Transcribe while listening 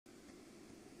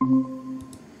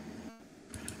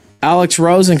Alex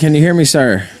Rosen, can you hear me,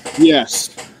 sir? Yes.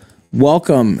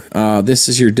 Welcome. This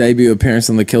is your debut appearance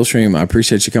on the Killstream. I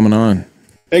appreciate you coming on.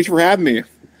 Thanks for having me. All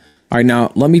right,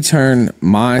 now let me turn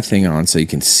my thing on so you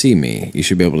can see me. You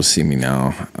should be able to see me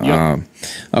now. Yep.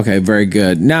 Okay, very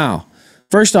good. Now,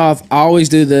 first off, I always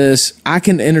do this. I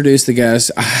can introduce the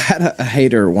guest. I had a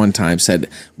hater one time said,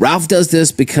 Ralph does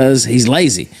this because he's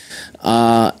lazy.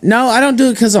 No, I don't do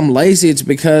it because I'm lazy. It's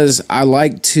because I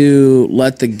like to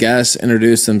let the guests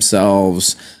introduce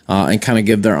themselves and kind of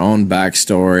give their own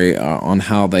backstory on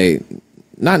how they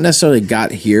not necessarily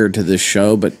got here to this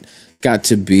show, but got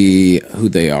to be who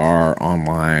they are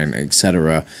online,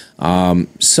 etc.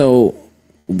 So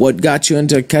what got you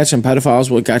into catching pedophiles?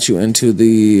 What got you into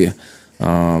the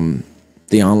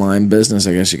online business,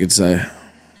 I guess you could say?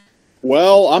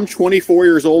 Well, I'm 24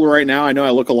 years old right now. I know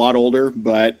I look a lot older,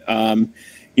 but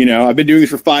you know, I've been doing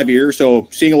this for 5 years, so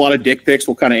seeing a lot of dick pics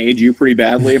will kind of age you pretty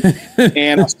badly.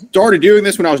 And I started doing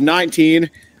this when I was 19.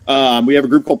 We have a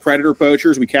group called Predator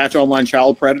Poachers. We catch online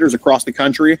child predators across the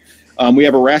country. We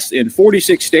have arrests in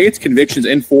 46 states, convictions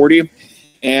in 40,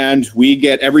 and we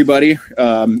get everybody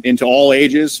into all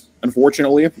ages,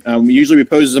 unfortunately. Usually we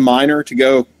pose as a minor to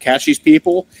go catch these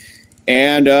people,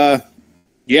 and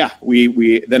yeah,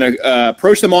 we then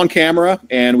approach them on camera,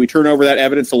 and we turn over that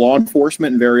evidence to law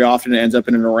enforcement, and very often it ends up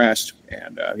in an arrest.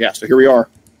 And yeah, so here we are.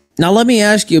 Now, let me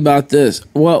ask you about this.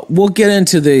 Well, we'll get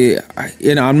into the,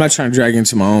 you know, I'm not trying to drag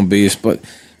into my own beast, but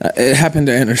it happened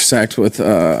to intersect with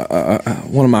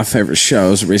one of my favorite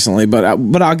shows recently, but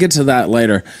I'll get to that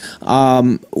later.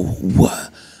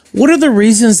 What are the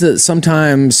reasons that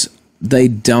sometimes they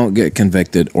don't get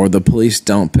convicted or the police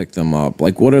don't pick them up?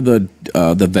 Like, what are the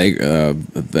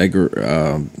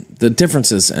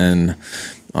differences in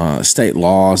state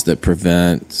laws that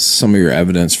prevent some of your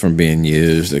evidence from being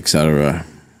used, etc.?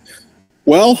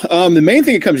 Well, the main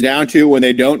thing it comes down to when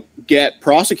they don't get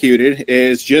prosecuted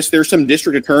is just there's some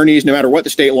district attorneys, no matter what the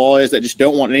state law is, that just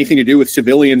don't want anything to do with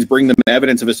civilians bring them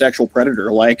evidence of a sexual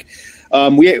predator. Like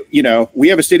we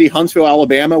have a city, Huntsville,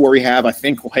 Alabama, where we have, I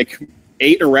think, like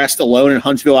 8 arrests alone in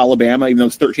Huntsville, Alabama, even though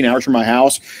it's 13 hours from my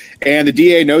house. And the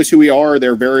DA knows who we are.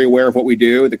 They're very aware of what we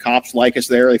do. The cops like us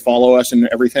there. They follow us and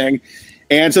everything.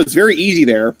 And so it's very easy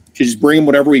there to just bring them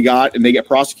whatever we got and they get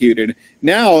prosecuted.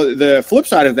 Now, the flip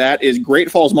side of that is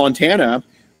Great Falls, Montana,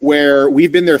 where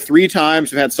we've been there 3 times.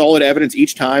 We've had solid evidence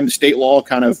each time. The state law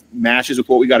kind of matches with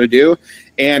what we got to do.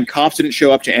 And cops didn't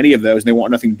show up to any of those. And they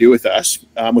want nothing to do with us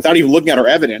without even looking at our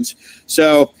evidence.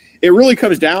 So it really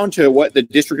comes down to what the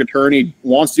district attorney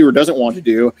wants to do or doesn't want to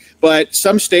do. But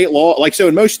some state law, like so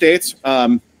in most states,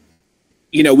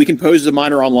 you know, we can pose as a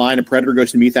minor online, a predator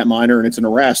goes to meet that minor, and it's an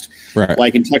arrest. Right.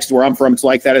 Like in Texas, where I'm from, it's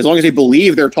like that. As long as they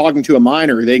believe they're talking to a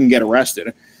minor, they can get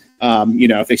arrested, you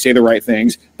know, if they say the right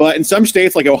things. But in some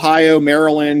states like Ohio,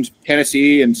 Maryland,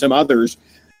 Tennessee, and some others,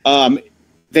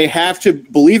 they have to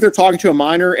believe they're talking to a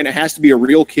minor, and it has to be a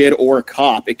real kid or a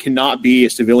cop. It cannot be a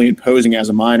civilian posing as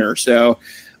a minor. So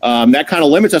that kind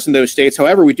of limits us in those states.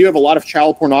 However, we do have a lot of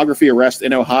child pornography arrests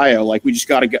in Ohio. Like we just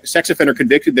got a sex offender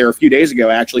convicted there a few days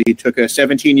ago. Actually, he took a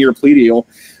 17-year plea deal.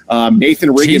 Nathan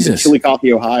Riggins in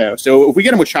Chillicothe, Ohio. So if we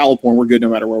get him with child porn, we're good no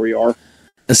matter where we are.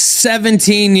 A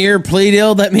 17-year plea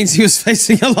deal? That means he was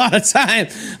facing a lot of time.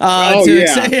 He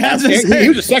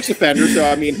was a sex offender, so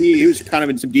I mean, he was kind of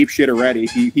in some deep shit already.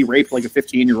 He raped like a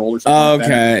 15-year-old or something.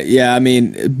 Okay, like that. Yeah, I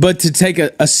mean, but to take a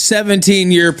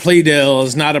 17-year plea deal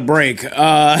is not a break. No,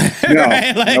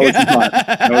 right? Like, no, it's not.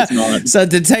 No, it's not. So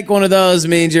to take one of those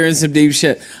means you're in some deep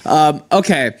shit.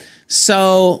 Okay,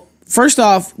 so first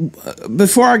off,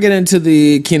 before I get into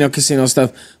the Kino Casino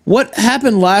stuff, what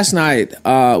happened last night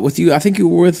with you? I think you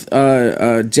were with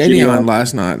Gideon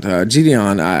last night.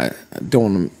 Gideon, I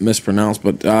don't want to mispronounce,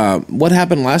 but what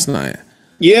happened last night?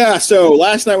 Yeah, so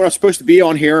last night when I was supposed to be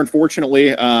on here,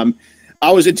 unfortunately, I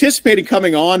was anticipating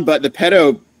coming on, but the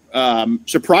pedo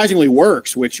surprisingly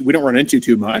works, which we don't run into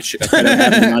too much. Pedo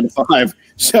having 9 to 5.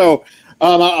 So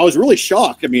I was really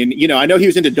shocked. I mean, you know, I know he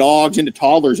was into dogs, into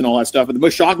toddlers and all that stuff, but the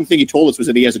most shocking thing he told us was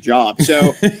that he has a job.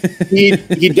 So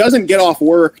he doesn't get off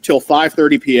work till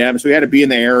 5:30 p.m., so he had to be in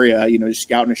the area, you know, just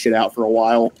scouting his shit out for a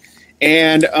while.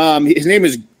 And his name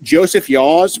is Joseph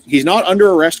Yaws. He's not under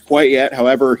arrest quite yet.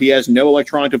 However, he has no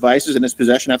electronic devices in his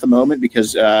possession at the moment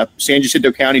because San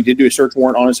Jacinto County did do a search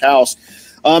warrant on his house.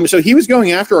 So he was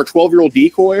going after our 12-year-old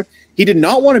decoy. He did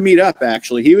not want to meet up,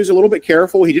 actually. He was a little bit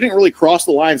careful. He didn't really cross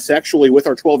the line sexually with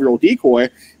our 12-year-old decoy.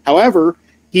 However,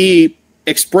 he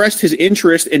expressed his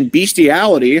interest in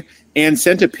bestiality and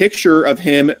sent a picture of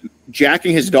him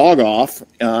jacking his dog off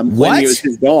when he was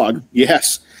his dog.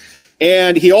 Yes.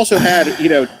 And he also had, you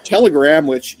know, Telegram,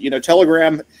 which, you know,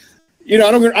 Telegram, I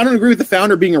don't agree with the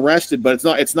founder being arrested, but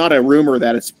it's not a rumor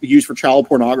that it's used for child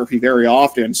pornography very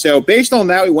often. So based on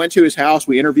that, we went to his house,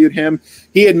 we interviewed him.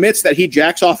 He admits that he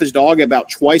jacks off his dog about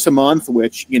twice a month,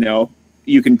 which,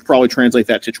 you can probably translate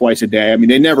that to twice a day. I mean,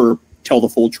 they never tell the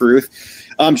full truth.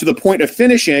 To the point of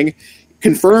finishing,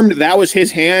 confirmed that was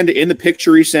his hand in the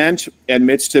picture he sent,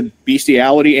 admits to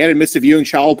bestiality and admits to viewing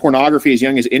child pornography as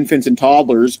young as infants and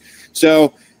toddlers.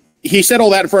 So he said all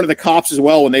that in front of the cops as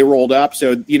well when they rolled up.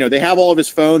 So, they have all of his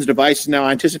phones, devices now.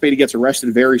 I anticipate he gets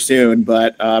arrested very soon,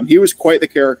 but he was quite the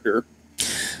character.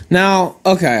 Now,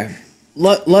 okay,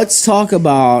 let's talk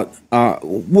about, I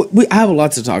have a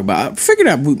lot to talk about. I figured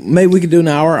out maybe we could do an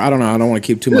hour. I don't know. I don't want to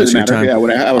keep too much of your time. Yeah,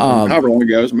 however long it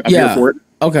goes. I'm here for it.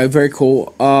 Okay, very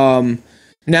cool.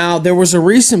 Now, there was a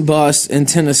recent bust in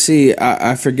Tennessee.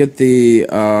 I forget the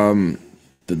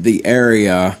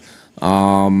area,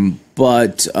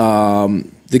 but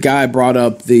the guy brought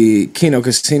up the Kino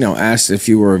Casino, asked if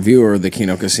you were a viewer of the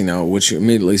Kino Casino, which you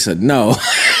immediately said no.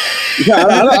 Yeah,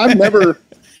 I've never.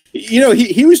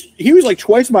 He was like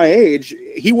twice my age.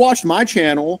 He watched my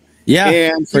channel. Yeah,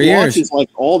 and for he years. Watches like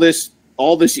all this.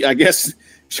 I guess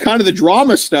it's kind of the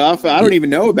drama stuff. I don't even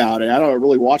know about it. I don't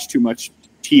really watch too much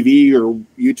TV or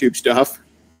YouTube stuff.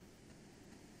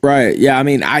 Right. Yeah. I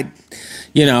mean, I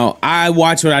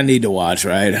watch what I need to watch,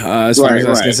 right? As far as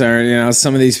that's concerned,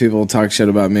 some of these people talk shit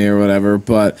about me or whatever,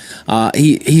 but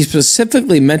he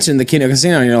specifically mentioned the Kino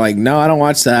Casino, and you're like, no, I don't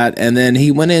watch that. And then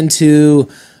he went into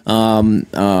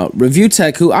Review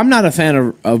Tech, who I'm not a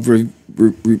fan of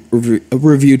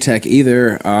Review Tech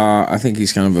either. I think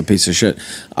he's kind of a piece of shit.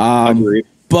 Agreed.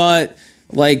 But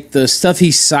like the stuff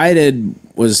he cited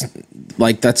was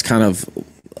like, that's kind of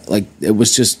like, it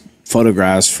was just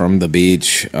photographs from the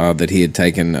beach that he had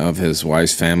taken of his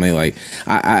wife's family. Like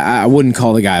I wouldn't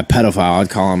call the guy a pedophile. I'd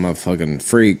call him a fucking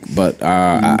freak, but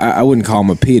I wouldn't call him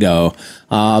a pedo.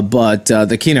 But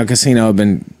the Kino Casino have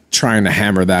been trying to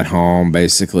hammer that home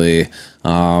basically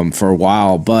for a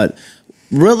while. But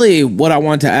really what I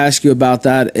want to ask you about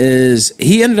that is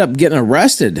he ended up getting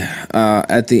arrested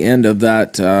at the end of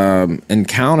that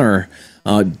encounter.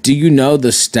 Do you know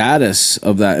the status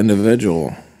of that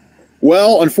individual?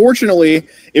 Well, unfortunately,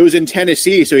 it was in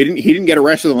Tennessee, so he didn't get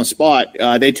arrested on the spot.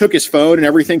 They took his phone and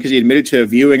everything because he admitted to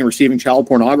viewing and receiving child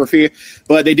pornography.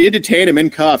 But they did detain him in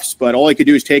cuffs. But all he could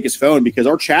do is take his phone because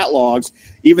our chat logs,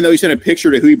 even though he sent a picture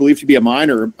to who he believed to be a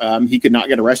minor, he could not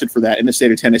get arrested for that in the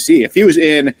state of Tennessee. If he was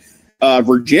in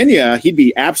Virginia, he'd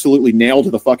be absolutely nailed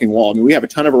to the fucking wall. I mean, we have a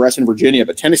ton of arrests in Virginia,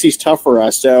 but Tennessee's tough for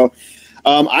us. So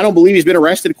I don't believe he's been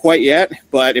arrested quite yet.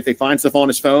 But if they find stuff on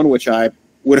his phone, which I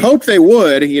would hope they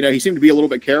would, he seemed to be a little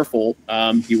bit careful.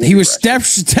 He was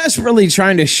desperately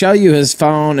trying to show you his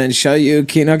phone and show you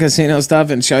Kino Casino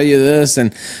stuff and show you this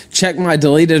and check my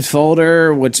deleted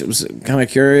folder, which was kind of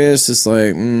curious. It's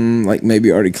like maybe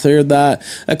you already cleared that.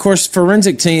 Of course,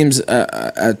 forensic teams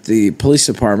at the police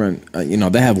department,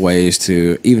 they have ways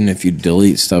to, even if you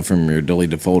delete stuff from your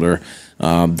deleted folder,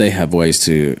 they have ways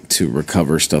to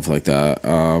recover stuff like that.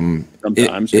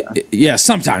 Sometimes,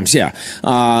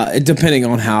 depending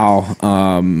on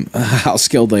how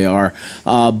skilled they are.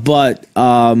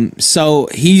 So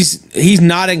he's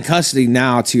not in custody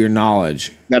now, to your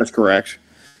knowledge. That is correct.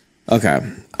 Okay.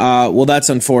 Well, that's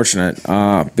unfortunate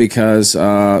because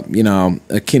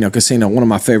Kino Casino, one of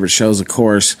my favorite shows, of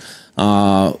course.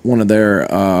 One of their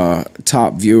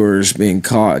top viewers being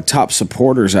caught, top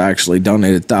supporters actually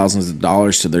donated thousands of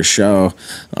dollars to their show,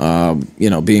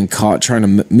 being caught trying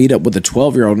to meet up with a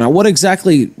 12-year-old. Now, what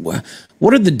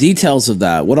are the details of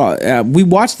that? We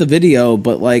watched the video,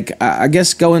 but I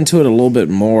guess go into it a little bit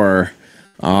more.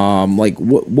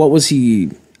 What was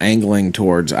he angling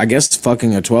towards? I guess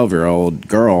fucking a 12-year-old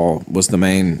girl was the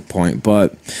main point,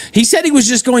 but he said he was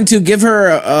just going to give her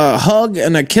a hug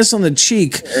and a kiss on the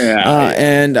cheek,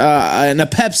 and a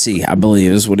Pepsi, I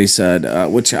believe is what he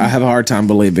said, which I have a hard time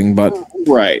believing, but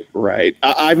right.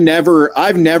 I've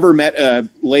never met a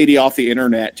lady off the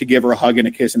internet to give her a hug and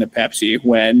a kiss and a Pepsi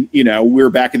when we were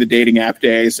back in the dating app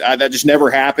days. That just never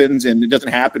happens, and it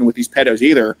doesn't happen with these pedos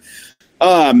either.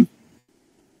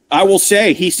 I will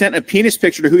say he sent a penis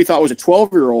picture to who he thought was a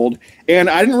 12-year-old, and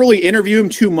I didn't really interview him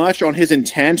too much on his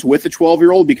intent with the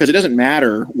 12-year-old because it doesn't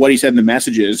matter what he said in the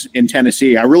messages in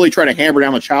Tennessee. I really try to hammer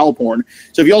down the child porn.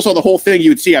 So if you all saw the whole thing,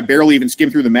 you would see I barely even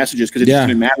skimmed through the messages because it just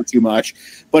didn't matter too much.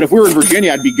 But if we were in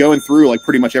Virginia, I'd be going through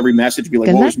pretty much every message, be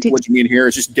like, what you mean here?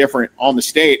 It's just different on the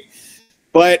state.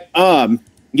 But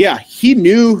he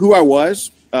knew who I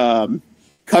was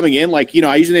coming in.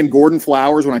 I use the name Gordon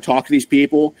Flowers when I talk to these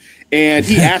people. And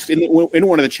he asked in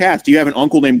one of the chats, do you have an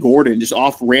uncle named Gordon, just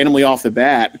randomly off the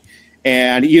bat?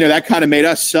 And, that kind of made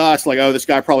us sus, like, oh, this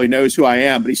guy probably knows who I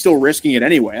am, but he's still risking it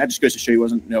anyway. That just goes to show he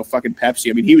wasn't no fucking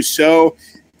Pepsi. I mean, he was so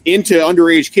into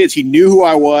underage kids. He knew who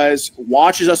I was,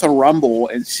 watches us on Rumble,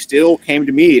 and still came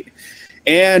to meet.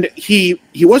 And he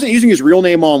wasn't using his real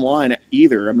name online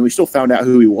either. I mean, we still found out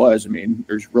who he was. I mean,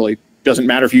 there's really doesn't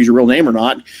matter if you use your real name or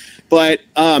not. But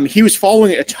he was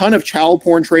following a ton of child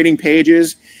porn trading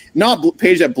pages. Not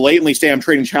pages that blatantly say I'm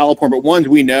trading child porn, but ones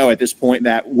we know at this point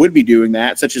that would be doing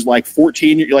that, such as like a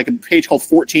page called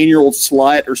 14-year-old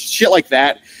slut or shit like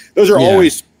that. Those are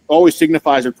always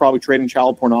signifies they're probably trading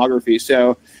child pornography.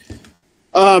 So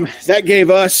that gave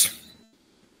us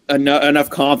enough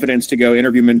confidence to go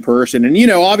interview him in person.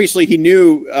 And, obviously he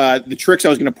knew the tricks I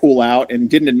was going to pull out and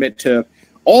didn't admit to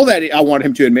all that I wanted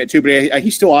him to admit to, but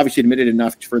he still obviously admitted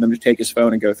enough for them to take his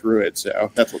phone and go through it.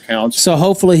 So that's what counts. So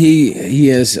hopefully he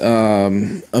is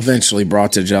eventually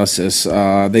brought to justice.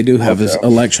 They do have his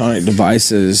electronic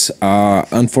devices.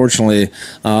 Unfortunately,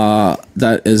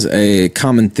 that is a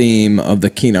common theme of the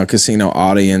Kino Casino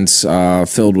audience,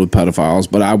 filled with pedophiles.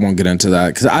 But I won't get into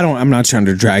that because I'm not trying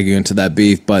to drag you into that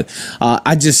beef. But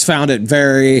I just found it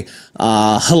very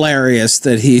hilarious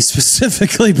that he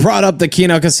specifically brought up the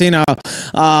Kino Casino.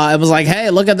 It was like, hey,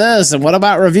 look at this, and what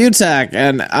about Review Tech?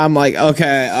 And I'm like,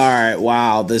 okay, all right,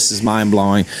 wow, this is mind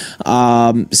blowing.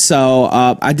 So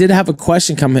I did have a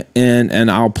question come in,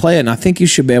 and I'll play it, and I think you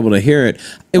should be able to hear it.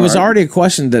 It was already a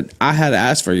question that I had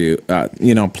asked for you,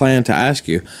 planned to ask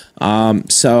you.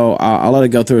 So I'll let it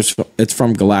go through. It's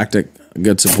from Galactic,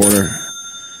 good supporter.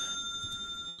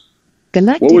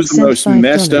 Galactic, what was the most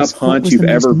messed up hunt you've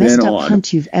ever been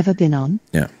on?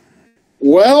 Yeah.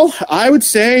 Well, I would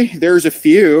say there's a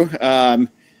few. The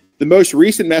most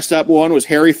recent messed up one was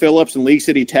Harry Phillips in League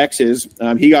City, Texas.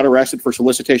 He got arrested for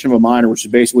solicitation of a minor, which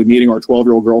is basically meeting our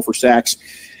 12-year-old girl for sex.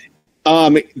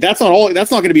 That's not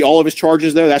going to be all of his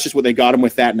charges, though. That's just what they got him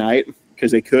with that night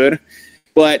because they could.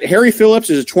 But Harry Phillips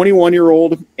is a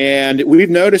 21-year-old, and we've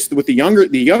noticed with the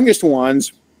youngest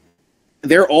ones,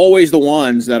 they're always the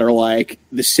ones that are like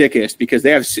the sickest because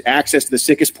they have access to the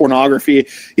sickest pornography.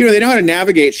 They know how to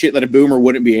navigate shit that a boomer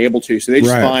wouldn't be able to. So they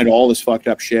just find all this fucked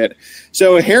up shit.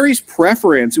 So Harry's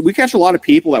preference, we catch a lot of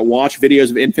people that watch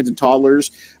videos of infants and toddlers,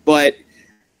 but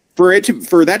for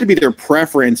that to be their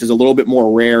preference is a little bit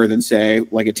more rare than say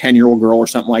like a 10-year-old girl or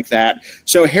something like that.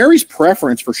 So Harry's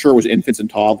preference for sure was infants and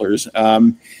toddlers.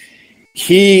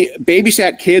 He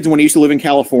babysat kids when he used to live in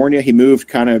California. He moved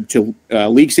kind of to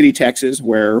League City, Texas,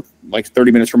 where like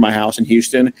 30 minutes from my house in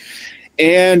Houston.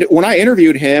 And when I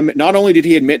interviewed him, not only did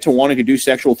he admit to wanting to do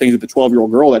sexual things with the 12-year-old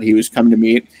girl that he was coming to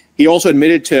meet, he also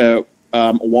admitted to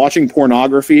watching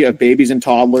pornography of babies and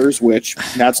toddlers, which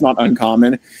that's not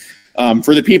uncommon.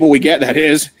 For the people we get, that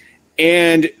is.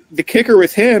 And the kicker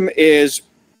with him is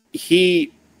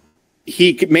he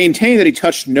maintained that he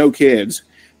touched no kids.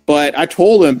 But I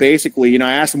told him basically,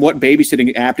 I asked him what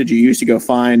babysitting app did you use to go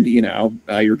find,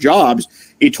 your jobs.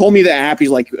 He told me the app.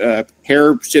 He's like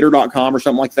hairsitter.com or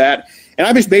something like that. And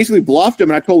I just basically bluffed him.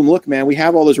 And I told him, look, man, we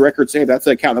have all those records saved. That's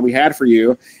the account that we had for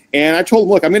you. And I told him,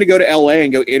 look, I'm going to go to LA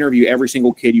and go interview every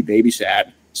single kid you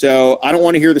babysat. So I don't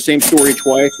want to hear the same story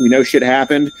twice. We know shit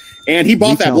happened. And he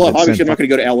bought that bluff. Obviously, I'm not going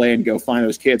to go to LA and go find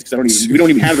those kids because we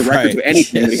don't even have the records of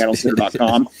anything that he had on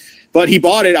sitter.com. But he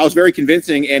bought it. I was very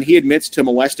convincing, and he admits to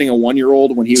molesting a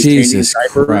 1-year-old when he was changing his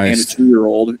diaper and a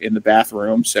 2-year-old in the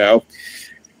bathroom. So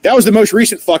that was the most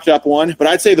recent fucked up one. But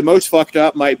I'd say the most fucked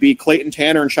up might be Clayton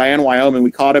Tanner in Cheyenne, Wyoming.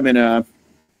 We caught him in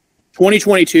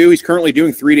 2022. He's currently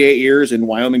doing 3 to 8 years in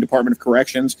Wyoming Department of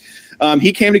Corrections.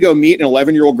 He came to go meet an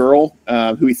 11-year-old girl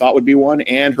who he thought would be one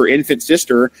and her infant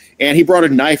sister, and he brought a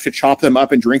knife to chop them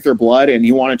up and drink their blood, and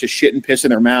he wanted to shit and piss in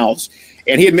their mouths.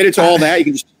 And he admitted to all that. You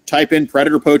can just type in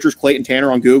Predator Poachers Clayton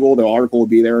Tanner on Google. The article will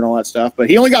be there and all that stuff. But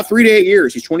he only got 3 to 8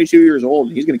 years. He's 22 years old,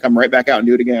 and he's going to come right back out and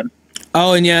do it again.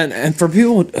 Oh, and for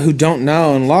people who don't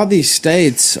know, in a lot of these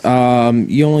states,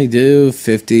 you only do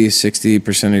 50,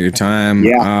 60% of your time.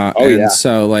 Yeah.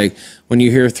 So, like, when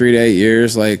you hear 3 to 8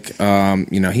 years, like,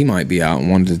 he might be out in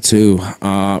 1 to 2,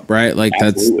 right? Like,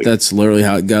 Absolutely. that's literally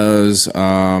how it goes.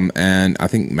 And I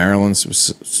think Maryland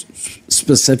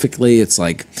specifically, it's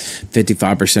like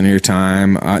 55% of your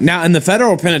time. Now, in the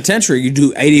federal penitentiary, you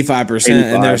do 85%,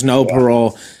 and there's no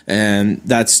parole, and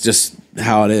that's just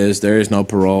how it is. There is no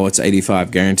parole. It's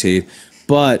 85 guaranteed.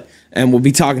 But and we'll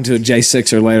be talking to a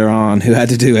J6er later on who had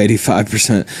to do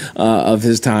 85% of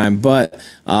his time. But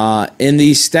in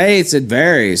these states, it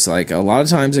varies. Like a lot of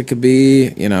times it could be,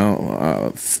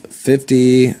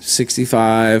 50,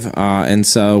 65. And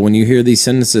so when you hear these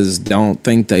sentences, don't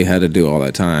think they had to do all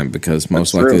that time, because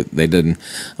most likely they didn't.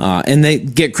 And they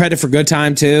get credit for good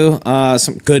time too.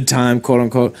 Some good time, quote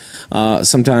unquote,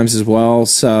 sometimes as well.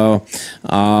 So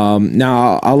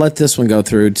now I'll let this one go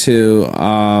through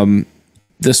too.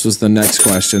 This was the next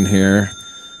question here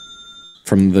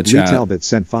from the chat. Lee Talbot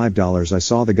sent $5. I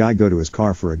saw the guy go to his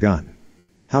car for a gun.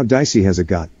 How dicey has it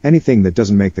got? Anything that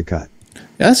doesn't make the cut? Yeah,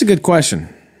 that's a good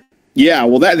question. Yeah,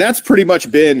 well, that's pretty much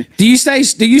been. Do you stay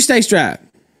strapped?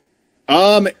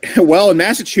 Well, in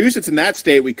Massachusetts, in that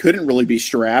state, we couldn't really be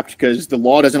strapped because the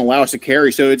law doesn't allow us to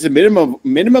carry. So it's a minimum of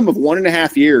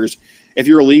 1.5 years if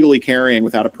you're illegally carrying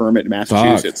without a permit in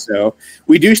Massachusetts. Fuck. So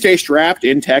we do stay strapped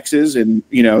in Texas and,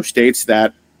 states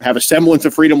that have a semblance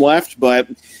of freedom left. But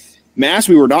Mass,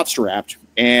 we were not strapped.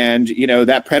 And,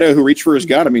 that pedo who reached for his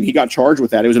gun, I mean, he got charged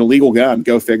with that. It was an illegal gun.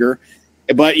 Go figure.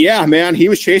 But yeah, man, he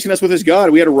was chasing us with his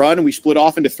gun. We had to run, and we split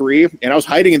off into 3. And I was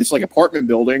hiding in this apartment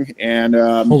building. And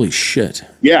holy shit!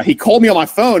 Yeah, he called me on my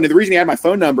phone, and the reason he had my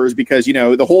phone number is because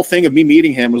the whole thing of me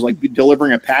meeting him was like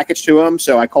delivering a package to him.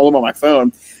 So I called him on my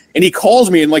phone, and he calls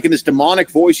me, and in this demonic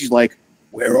voice, he's like,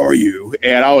 "Where are you?"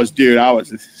 And I was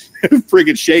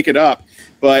freaking shaken up.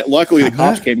 But luckily, the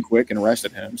cops came quick and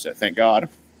arrested him. So thank God.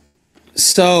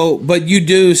 So, but you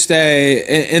do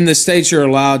stay in the states. You're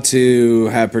allowed to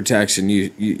have protection.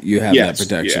 You have that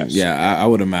protection. Yes. Yeah, I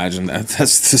would imagine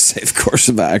that's the safe course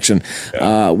of action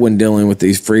when dealing with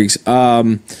these freaks.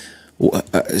 So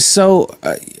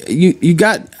you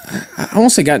got, I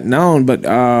won't say got known, but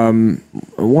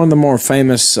one of the more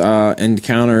famous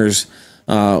encounters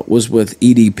was with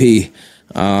EDP.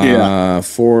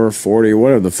 440,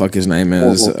 whatever the fuck his name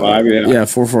is. 445,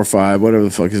 445, whatever the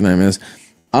fuck his name is.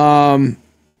 I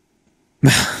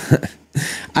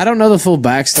don't know the full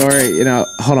backstory.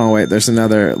 Hold on, wait. There's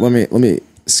another. Let me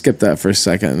skip that for a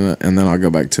second, and then I'll go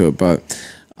back to it. But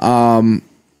how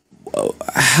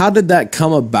did that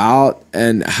come about,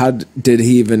 and how did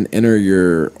he even enter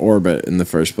your orbit in the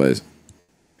first place?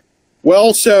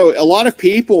 Well, so a lot of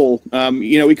people,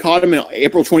 we caught him in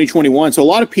April 2021. So a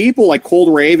lot of people like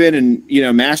Cold Raven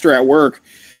and Master at Work,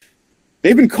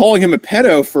 they've been calling him a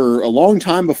pedo for a long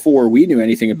time before we knew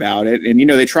anything about it. And,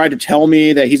 they tried to tell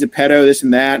me that he's a pedo, this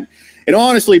and that. And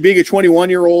honestly, being a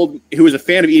 21-year-old who was a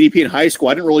fan of EDP in high school,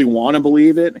 I didn't really want to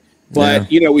believe it.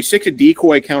 But, we stick a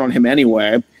decoy account on him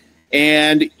anyway.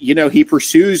 And, he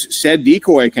pursues said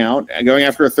decoy account, going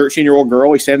after a 13-year-old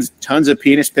girl. He sends tons of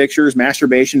penis pictures,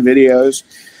 masturbation videos.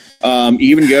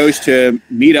 Even goes to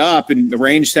meet up and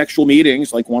arrange sexual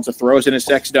meetings, like wants to throw us in a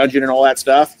sex dungeon and all that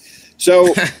stuff.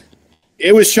 So...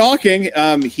 It was shocking.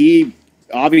 He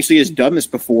obviously has done this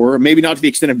before, maybe not to the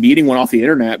extent of meeting one off the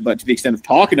internet, but to the extent of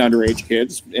talking to underage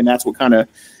kids. And that's what kind of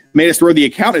made us throw the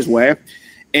account his way.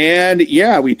 And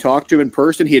we talked to him in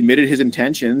person. He admitted his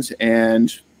intentions.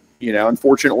 And,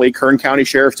 unfortunately, Kern County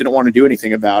sheriffs didn't want to do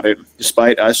anything about it,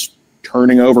 despite us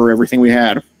turning over everything we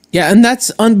had. Yeah, and that's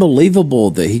unbelievable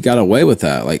that he got away with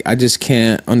that. Like, I just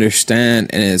can't understand,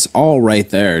 and it's all right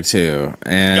there too.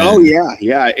 And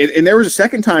and there was a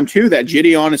second time too that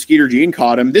Gideon and Skeeter Jean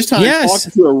caught him. This time,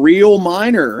 talking to a real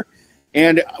minor,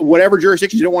 and whatever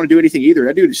jurisdictions don't want to do anything either.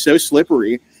 That dude is so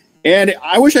slippery. And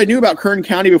I wish I knew about Kern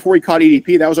County before he caught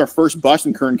EDP. That was our first bust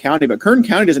in Kern County, but Kern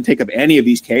County doesn't take up any of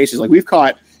these cases. Like, we've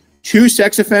caught 2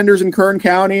 sex offenders in Kern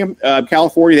County,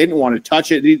 California. They didn't want to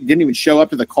touch it. They didn't even show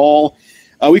up to the call.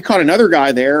 We caught another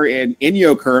guy there in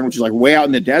Inyo Kern, which is like way out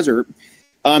in the desert.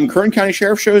 Kern County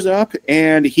Sheriff shows up,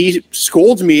 and he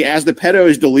scolds me as the pedo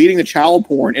is deleting the child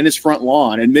porn in his front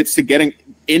lawn, admits to getting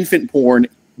infant porn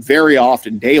very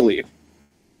often, daily.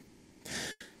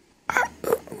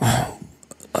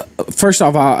 First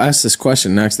off, I'll ask this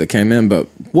question next that came in, but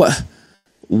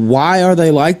why are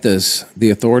they like this, the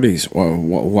authorities?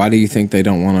 Why do you think they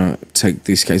don't want to take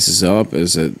these cases up?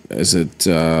 Is it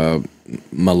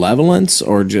malevolence,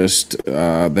 or just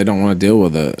they don't want to deal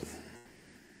with it?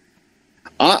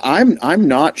 I'm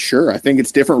not sure. I think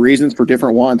it's different reasons for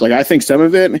different ones. Like, I think some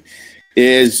of it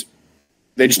is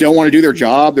they just don't want to do their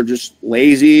job. They're just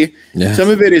lazy. Yeah. Some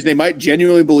of it is they might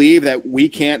genuinely believe that we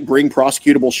can't bring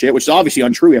prosecutable shit, which is obviously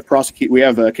untrue. We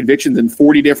have convictions in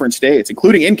 40 different states,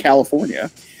 including in California.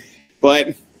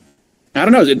 But I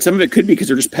don't know. And some of it could be because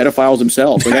they're just pedophiles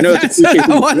themselves. Like, I know that's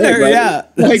I wonder, yeah.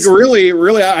 Like,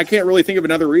 really, I can't really think of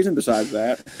another reason besides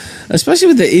that. Especially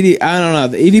with the I don't know,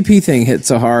 the EDP thing hit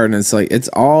so hard, and it's like, it's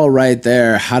all right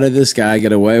there. How did this guy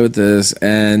get away with this?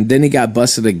 And then he got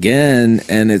busted again,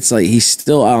 and it's like, he's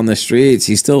still out on the streets.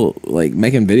 He's still, like,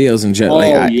 making videos and shit. Oh,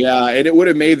 like, yeah. And it would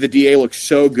have made the DA look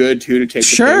so good, too, to take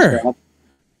the case off.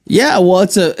 Yeah, well,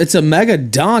 it's a mega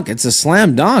dunk. It's a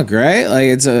slam dunk, right? Like,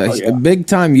 it's a big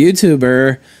time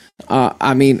YouTuber.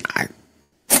 I mean, I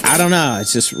don't know.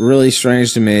 It's just really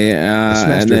strange to me.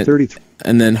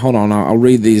 And then hold on, I'll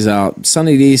read these out.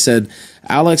 Sunny D said,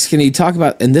 "Alex, can you talk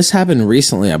about?" And this happened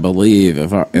recently, I believe,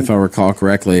 if I recall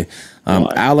correctly.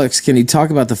 Alex, can you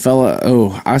talk about the fella?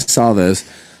 Oh, I saw this.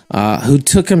 Who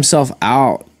took himself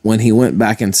out when he went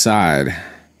back inside?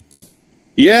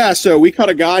 Yeah, so we caught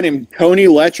a guy named Tony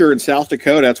Letcher in South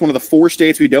Dakota. That's one of the 4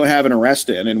 states we don't have an arrest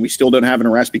in, and we still don't have an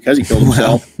arrest because he killed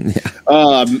himself.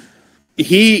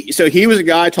 He was a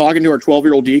guy talking to our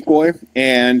 12-year-old decoy,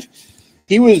 and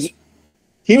he was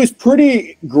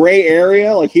pretty gray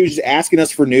area. Like, he was just asking us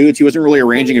for nudes. He wasn't really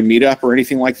arranging a meetup or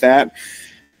anything like that.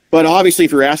 But obviously,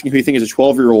 if you're asking who you think is a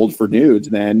 12-year-old for nudes,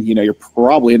 then, you know, you're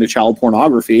probably into child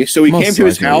pornography. So he came to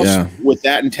his house with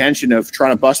that intention of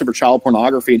trying to bust up for child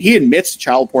pornography. And he admits to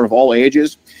child porn of all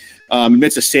ages,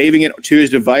 admits to saving it to his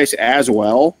device as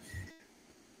well.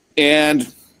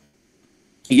 And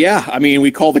yeah, I mean,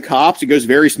 we called the cops. It goes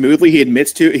very smoothly. He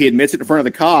admits it in front of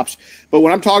the cops. But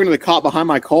when I'm talking to the cop behind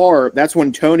my car, that's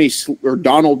when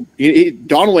Donald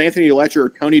Anthony Letcher or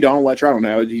Tony Donald Letcher, I don't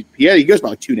know. He goes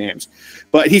by like 2 names.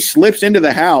 But he slips into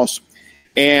the house,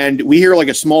 and we hear like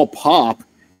a small pop.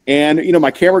 And, you know,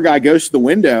 my camera guy goes to the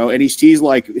window, and he sees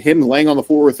like him laying on the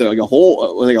floor with like a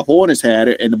hole in his head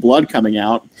and the blood coming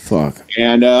out. Fuck.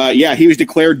 And he was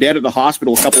declared dead at the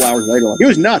hospital a couple hours later. Like, it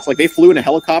was nuts. Like, they flew in a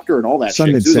helicopter and all that shit.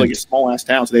 It was like a small ass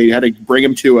town, so they had to bring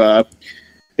him to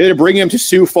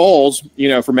Sioux Falls, you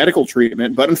know, for medical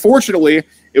treatment. But unfortunately,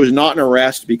 it was not an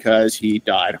arrest because he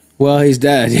died. Well, he's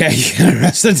dead. Yeah, you can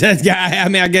arrest a dead guy. I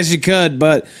mean, I guess you could,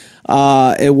 but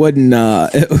it wouldn't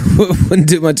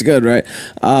do much good, right?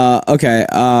 Okay.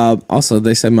 Also,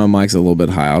 they say my mic's a little bit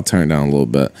high. I'll turn it down a little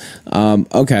bit.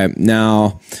 Okay.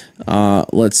 Now,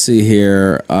 let's see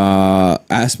here.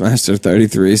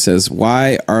 Askmaster33 says,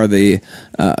 "Why are the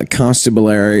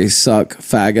constabulary suck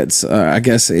faggots?" I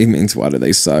guess he means, why do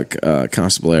they suck?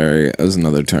 Constabulary is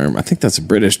another term. I think that's a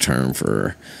British term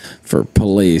for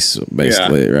police,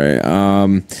 basically, right?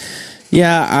 I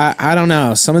don't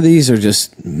know. Some of these are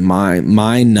just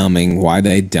mind-numbing. Why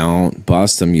they don't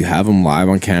bust them? You have them live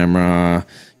on camera.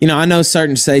 You know, I know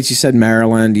certain states. You said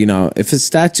Maryland. You know, if it's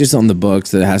statutes on the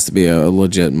books that it has to be a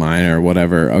legit minor or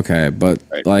whatever, okay. But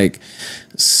like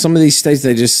some of these states,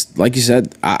 they just, like you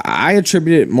said, I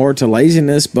attribute it more to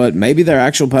laziness, but maybe they're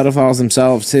actual pedophiles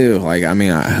themselves too. Like, I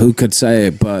mean, who could say?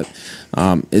 But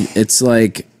it's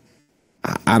like,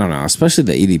 I don't know, especially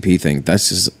the EDP thing. That's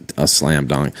just a slam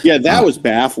dunk. Yeah, that was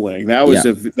baffling. That was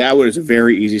a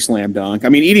very easy slam dunk. I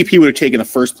mean, EDP would have taken the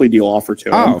first plea deal offer to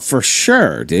him. Oh, for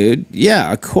sure, dude.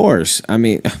 Yeah, of course. I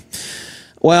mean,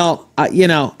 well, you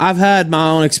know, I've had my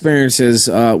own experiences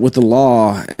with the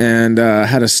law and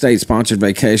had a state-sponsored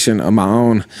vacation of my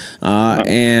own.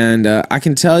 And I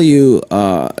can tell you,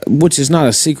 which is not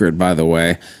a secret, by the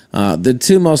way, the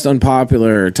 2 most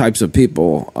unpopular types of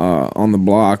people on the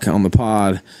block, on the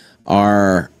pod,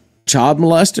 are child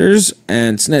molesters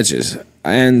and snitches.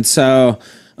 And so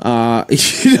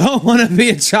you don't want to be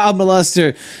a child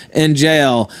molester in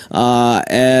jail.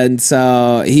 And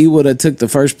so he would have took the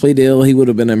first plea deal. He would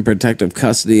have been in protective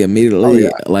custody immediately.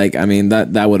 Like, I mean,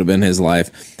 that would have been his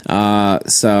life.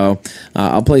 So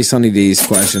I'll play Sunny D's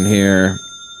question here.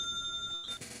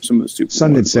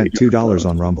 Sun did send $2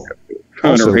 on Rumble.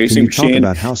 Also, can you talk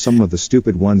about how some of the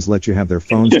stupid ones let you have their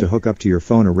phones to hook up to your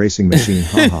phone or racing machine?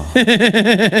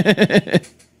 Haha.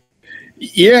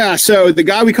 Yeah, so the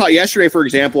guy we caught yesterday, for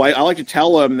example, I like to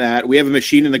tell him that we have a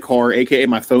machine in the car, a.k.a.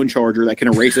 my phone charger, that can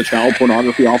erase the child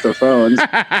pornography off their phones.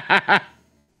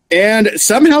 And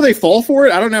somehow they fall for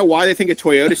it. I don't know why they think a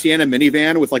Toyota Sienna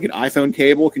minivan with like an iPhone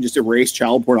cable can just erase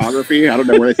child pornography. I don't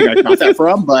know where they think I got that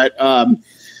from, but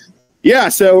yeah,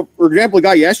 so for example, the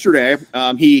guy yesterday,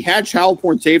 he had child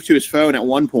porn saved to his phone at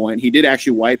one point. He did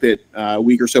actually wipe it a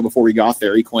week or so before we got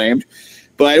there, he claimed.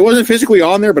 But it wasn't physically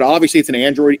on there, but obviously it's an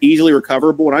Android, easily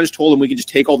recoverable. And I just told him we could just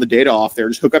take all the data off there,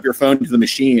 just hook up your phone to the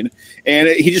machine. And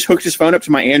he just hooked his phone up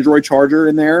to my Android charger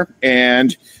in there.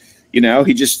 And, you know,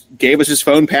 he just gave us his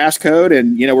phone passcode.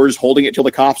 And, you know, we're just holding it till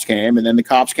the cops came. And then the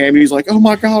cops came and he's like, "Oh,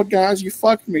 my God, guys, you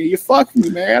fucked me,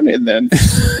 man." And then,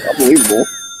 unbelievable.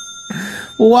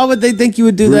 Well, why would they think you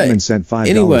would do Broodman that? sent $5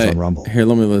 anyway, on Rumble. Here,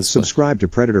 let me listen. Subscribe to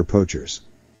Predator Poachers.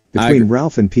 Between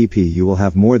Ralph and PP, you will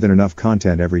have more than enough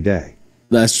content every day.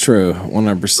 That's true,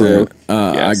 100%. Yes.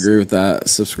 I agree with that.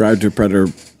 Subscribe to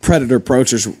Predator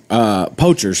Poachers,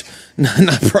 poachers,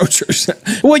 not poachers.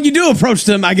 Well, you do approach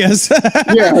them, I guess.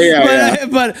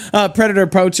 But Predator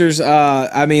Poachers.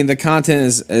 I mean, the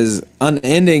content is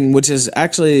unending, which is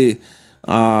actually,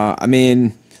 I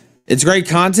mean, it's great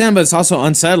content, but it's also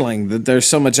unsettling that there's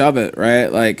so much of it, right?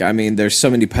 Like, I mean, there's so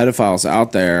many pedophiles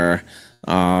out there,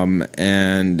 and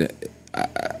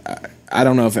I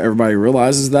don't know if everybody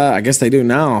realizes that. I guess they do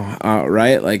now,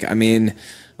 right? Like, I mean,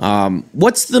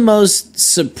 what's the most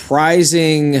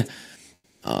surprising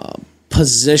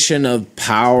position of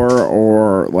power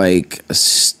or like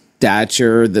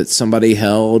stature that somebody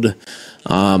held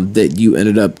that you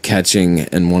ended up catching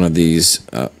in one of these,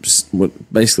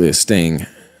 basically a sting?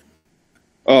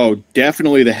 Oh,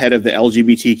 definitely the head of the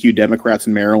LGBTQ Democrats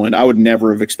in Maryland. I would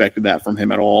never have expected that from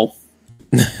him at all.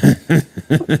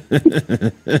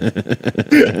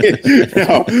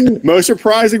 No, most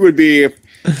surprising would be,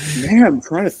 man, I'm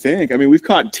trying to think. I mean, we've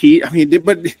caught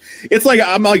but it's like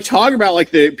I'm like talking about like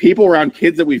the people around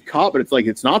kids that we've caught, but it's like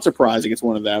it's not surprising it's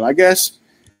one of them, I guess.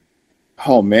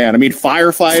 Oh man, I mean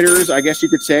firefighters, I guess you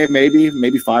could say maybe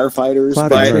firefighters.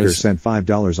 Firefighters sent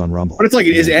 $5 on Rumble. But it's like,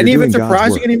 is any of it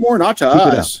surprising anymore? Not to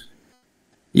us.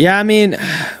 Yeah, I mean,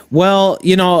 well,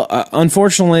 you know,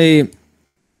 unfortunately,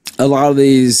 a lot of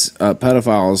these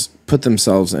pedophiles put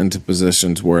themselves into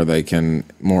positions where they can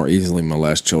more easily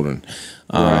molest children.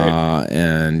 Right.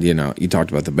 And, you know, you talked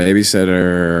about the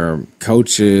babysitter,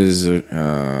 coaches,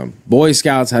 Boy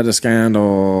Scouts had a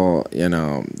scandal, you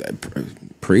know,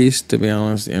 priest, to be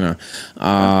honest, you know.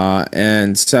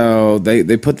 And so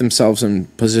they put themselves in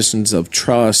positions of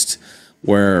trust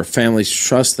where families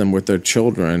trust them with their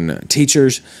children,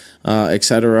 teachers,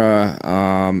 etc.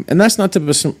 And that's not to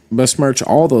besmirch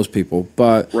all those people,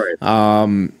 but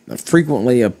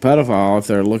frequently a pedophile, if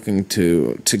they're looking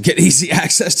to get easy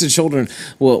access to children,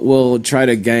 will try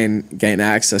to gain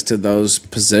access to those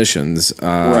positions.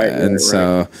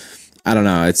 So I don't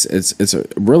know. It's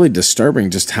really disturbing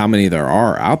just how many there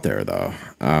are out there, though.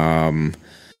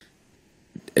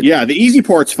 Yeah, the easy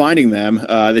part's finding them.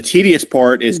 The tedious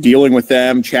part is dealing with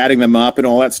them, chatting them up, and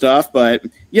all that stuff. But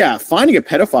yeah, finding a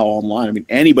pedophile online, I mean,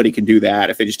 anybody can do that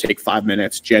if they just take 5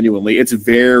 minutes. Genuinely, it's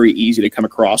very easy to come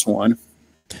across one.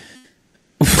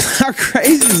 How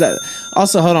crazy is that?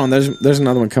 Also, hold on. There's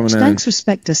another one coming in. STYX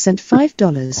Respector sent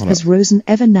 $5. Has Rosen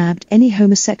ever nabbed any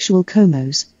homosexual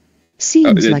comos?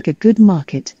 Seems like a good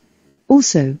market.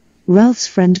 Also, Ralph's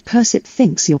friend Persip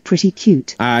thinks you're pretty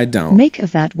cute. I don't. Make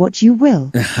of that what you will.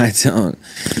 I don't.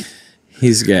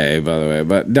 He's gay, by the way,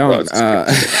 but don't.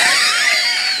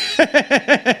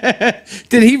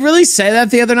 Did he really say that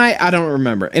the other night? I don't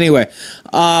remember. Anyway,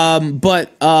 have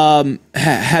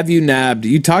you nabbed?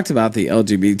 You talked about the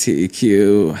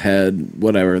LGBTQ head,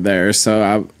 whatever there.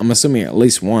 So I'm assuming at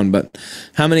least one. But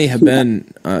how many have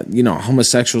been,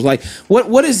 homosexuals? Like,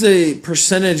 what is the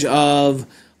percentage of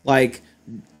like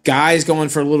guys going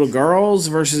for little girls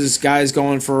versus guys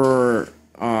going for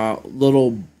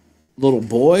little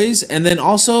boys? And then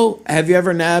also, have you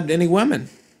ever nabbed any women?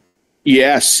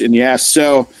 Yes and yes.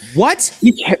 So what?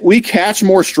 We catch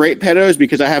more straight pedos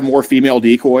because I have more female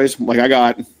decoys. Like I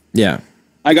got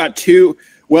two.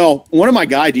 Well, one of my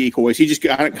guy decoys, he just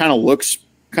kind of looks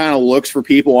for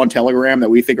people on Telegram that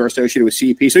we think are associated with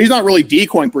CP. So he's not really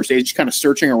decoying per se, he's just kind of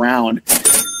searching around.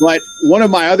 But one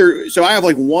of my other, so I have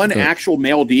like one actual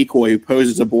male decoy who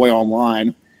poses a boy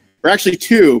online, or actually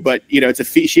two, but you know, it's a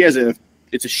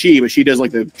she, but she does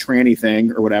like the tranny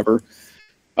thing or whatever.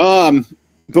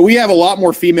 But we have a lot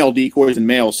more female decoys than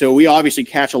males, so we obviously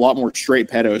catch a lot more straight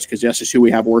pedos because that's just who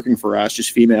we have working for us,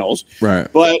 just females.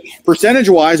 Right. But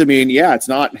percentage-wise, I mean, yeah, it's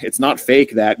not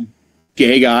fake that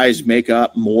gay guys make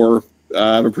up more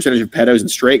of a percentage of pedos than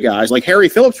straight guys. Like Harry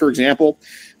Phillips, for example,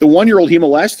 the 1-year-old he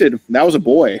molested, that was a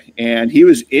boy, and he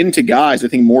was into guys, I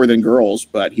think, more than girls,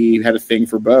 but he had a thing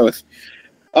for both.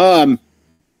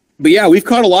 But yeah, we've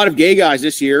caught a lot of gay guys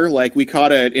this year. Like we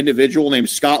caught an individual named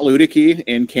Scott Ludicky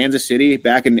in Kansas City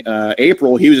back in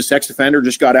April. He was a sex offender,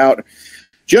 just got out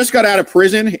of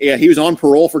prison. Yeah, he was on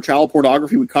parole for child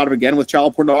pornography. We caught him again with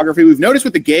child pornography. We've noticed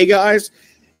with the gay guys,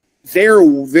 they're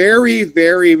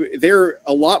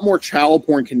a lot more child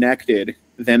porn connected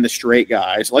than the straight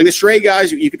guys. Like the straight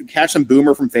guys, you could catch some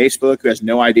boomer from Facebook who has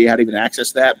no idea how to even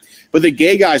access that. But the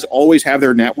gay guys always have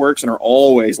their networks and are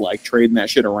always like trading that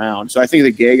shit around. So I think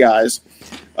the gay guys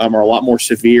are a lot more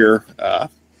severe.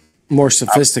 More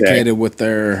sophisticated with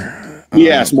their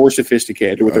Yes, more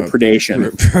sophisticated with their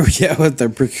predation. Yeah, with their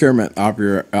procurement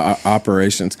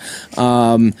operations.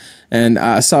 And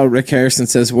I saw Rick Harrison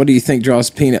says, "What do you think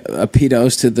draws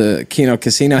pedos to the Kino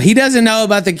Casino?" He doesn't know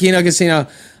about the Kino Casino.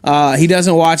 He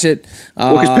doesn't watch it.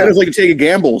 Well, because pedos like to take a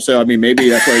gamble. So I mean, maybe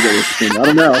that's why he goes with the Kino. I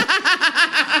don't know.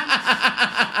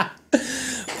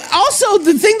 Also,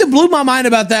 the thing that blew my mind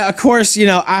about that, of course,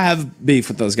 I have beef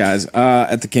with those guys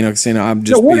at the Kino Casino. I'm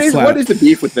just what is the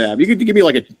beef with them? You could give me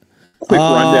like a quick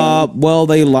rundown.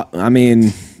 Well,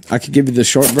 I could give you the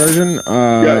short version.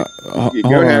 Go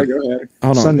ahead.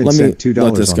 Hold on. Sunday Let me $2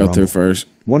 let this go Rumble. through first.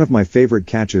 One of my favorite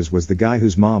catches was the guy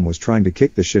whose mom was trying to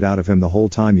kick the shit out of him the whole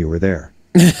time you were there.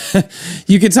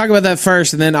 You can talk about that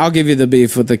first, and then I'll give you the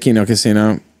beef with the Kino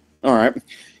Casino. All right.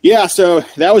 Yeah, so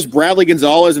that was Bradley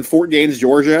Gonzalez in Fort Gaines,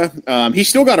 Georgia. He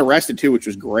still got arrested, too, which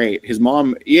was great. His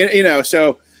mom,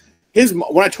 so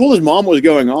when I told his mom what was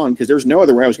going on, because there was no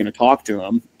other way I was going to talk to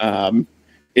him,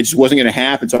 it just wasn't going to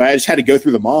happen. So I just had to go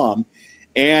through the mom.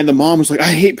 And the mom was like,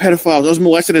 "I hate pedophiles. I was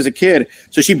molested as a kid."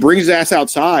 So she brings his ass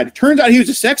outside. Turns out he was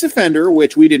a sex offender,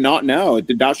 which we did not know. It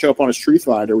did not show up on his truth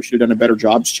finder. We should have done a better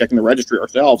job just checking the registry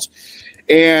ourselves.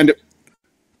 And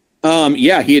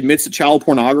he admits to child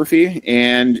pornography,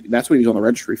 and that's what he was on the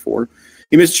registry for.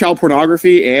 He admits to child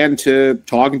pornography and to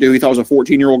talking to who he thought was a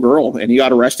 14-year-old girl, and he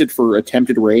got arrested for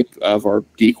attempted rape of our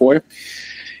decoy.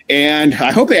 And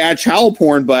I hope they add child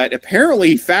porn, but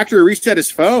apparently factory reset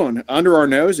his phone under our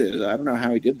noses. I don't know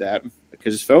how he did that,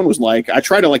 because his phone was I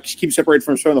tried to keep separated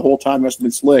from his phone the whole time. Must have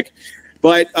been slick.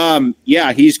 But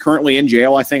he's currently in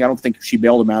jail. I don't think she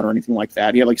bailed him out or anything like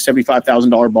that. He had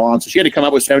 $75,000 bond, so she had to come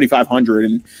up with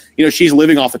 $7,500, and she's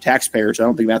living off the taxpayers. So I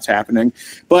don't think that's happening.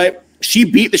 But she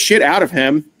beat the shit out of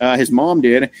him. His mom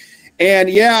did, and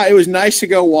it was nice to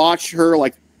go watch her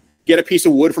get a piece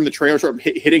of wood from the trailer, start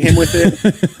hitting him with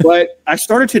it. But I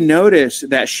started to notice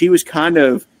that she was kind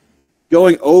of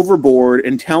going overboard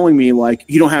and telling me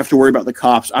 "You don't have to worry about the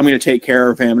cops. I'm going to take care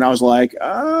of him." And I was like,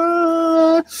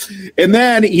 And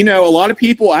then, a lot of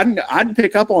people, I didn't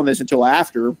pick up on this until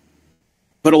after,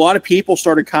 but a lot of people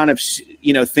started kind of,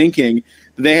 thinking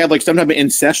that they had some type of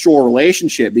incestual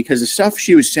relationship, because the stuff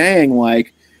she was saying,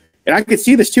 and I could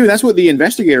see this too. That's what the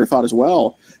investigator thought as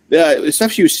well. The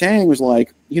stuff she was saying was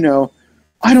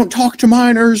 "I don't talk to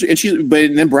minors," and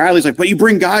then Bradley's like, "But you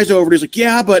bring guys over." And he's like,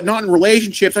 "Yeah, but not in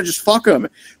relationships. I just fuck them."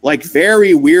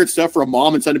 Very weird stuff for a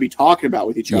mom and son to be talking about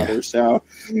with each other. So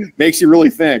makes you really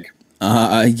think.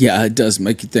 It does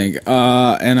make you think.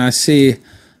 And I see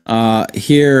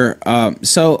here.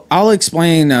 So I'll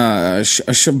explain a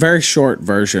very short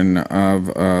version of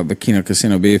the Kino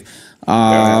Casino beef.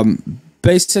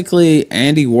 Basically,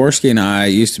 Andy Worski and I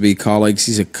used to be colleagues.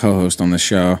 He's a co-host on the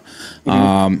show.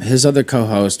 His other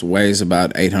co-host weighs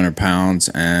about 800 pounds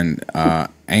and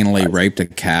anally raped a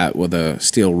cat with a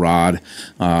steel rod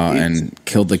and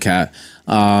killed the cat.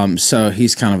 So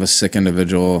he's kind of a sick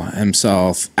individual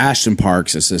himself. Ashton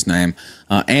Parks is his name.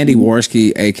 Andy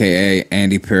Worski, a.k.a.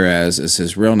 Andy Perez, is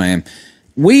his real name.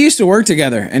 We used to work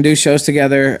together and do shows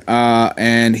together,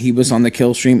 and he was on the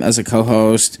Killstream as a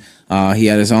co-host. He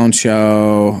had his own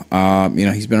show.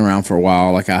 He's been around for a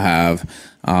while, like I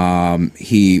have.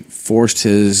 He forced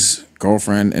his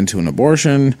girlfriend into an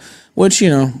abortion, which,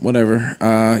 whatever.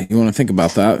 You want to think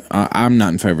about that. I'm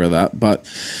not in favor of that, but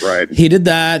right. He did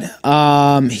that.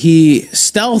 He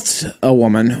stealthed a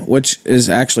woman, which is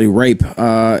actually rape.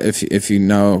 If you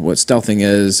know what stealthing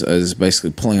is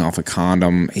basically pulling off a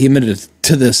condom. He admitted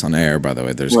to this on air, by the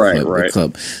way. There's a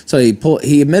clip. So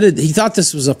he admitted he thought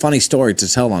this was a funny story to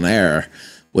tell on air,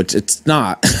 which it's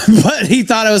not, but he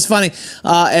thought it was funny.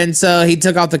 And so he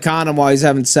took off the condom while he's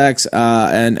having sex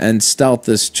and stealthed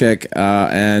this chick,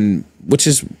 and which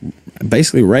is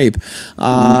basically rape.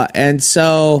 And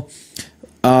so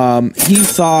he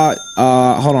thought,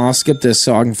 hold on, I'll skip this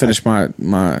so I can finish my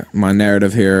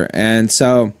narrative here. And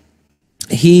so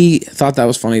he thought that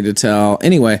was funny to tell.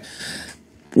 Anyway,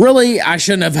 really, I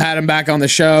shouldn't have had him back on the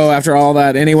show after all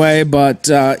that anyway, but,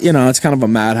 it's kind of a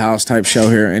madhouse type show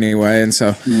here anyway. And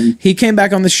so he came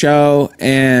back on the show,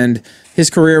 and his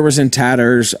career was in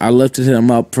tatters. I lifted him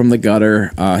up from the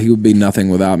gutter. He would be nothing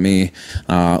without me.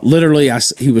 Literally,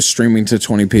 he was streaming to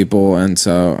 20 people, and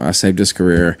so I saved his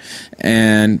career,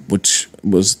 and which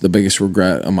was the biggest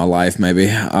regret of my life, maybe.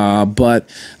 But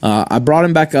I brought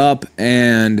him back up,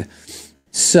 and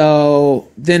so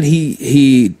then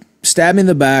he stabbed me in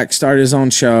the back, started his own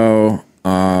show,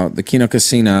 the Kino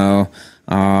Casino.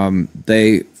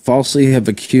 They falsely have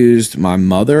accused my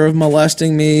mother of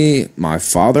molesting me, my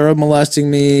father of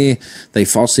molesting me. They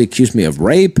falsely accused me of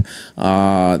rape.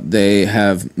 They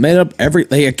have made up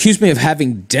they accused me of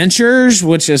having dentures,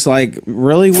 which is like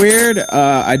really weird.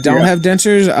 I don't have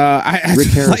dentures. I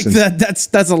like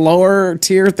that's a lower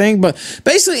tier thing, but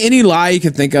basically any lie you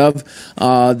can think of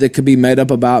that could be made up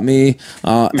about me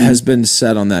has been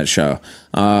said on that show.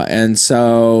 And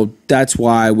so that's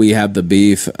why we have the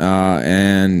beef,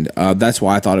 and that's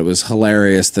why I thought it was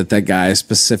hilarious that guy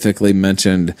specifically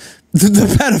mentioned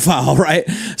the pedophile, right?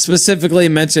 Specifically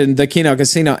mentioned the Kino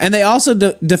Casino, and they also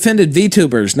defended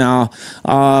VTubers. Now,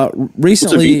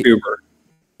 recently, what's a VTuber?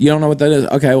 You don't know what that is?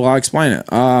 Okay, well, I'll explain it.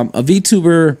 A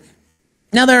VTuber.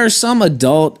 Now there are some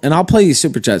adult, and I'll play these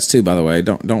super chats too, by the way.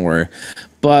 Don't worry.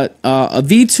 But a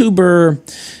VTuber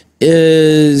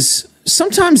is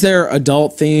sometimes they're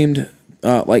adult themed,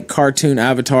 like cartoon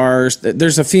avatars.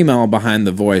 There's a female behind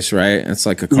the voice, right? It's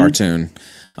like a cartoon,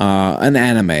 an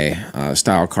anime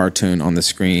style cartoon on the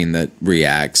screen that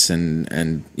reacts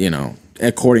and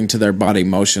according to their body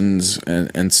motions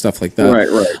and stuff like that.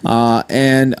 Right.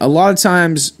 And a lot of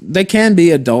times they can be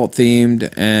adult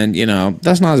themed, and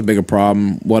that's not as big a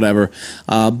problem. Whatever.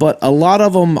 But a lot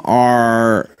of them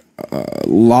are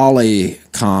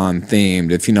lolicon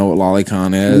themed, if you know what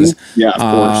lolicon is. Yeah, of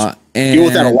course. And deal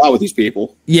with that a lot with these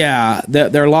people. Yeah,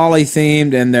 they're lolly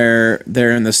themed, and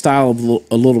they're in the style of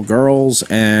little girls,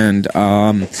 and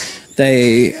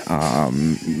they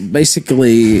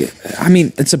basically, I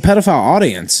mean, it's a pedophile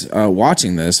audience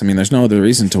watching this. I mean, there's no other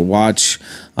reason to watch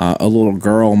a little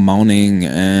girl moaning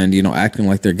and acting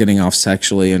like they're getting off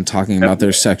sexually and talking about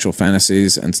their sexual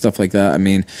fantasies and stuff like that. I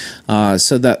mean,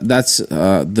 so that's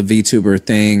the VTuber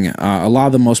thing. A lot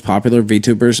of the most popular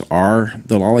VTubers are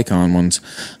the lolicon ones,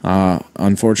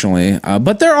 unfortunately.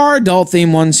 But there are adult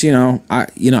theme ones. I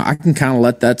can kind of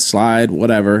let that slide,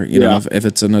 whatever. If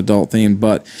it's an adult theme,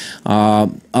 but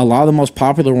a lot of the most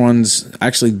popular ones,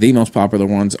 actually the most popular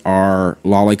ones, are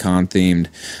lolicon themed.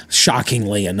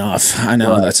 Shockingly enough, I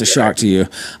know that's a shock to you.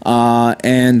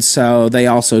 And so they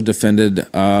also defended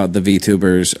the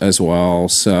VTubers as well.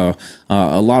 So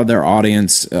a lot of their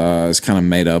audience is kind of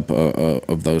made up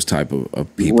of those type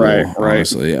of people. Right.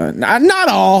 Honestly, not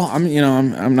all.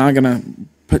 I'm not gonna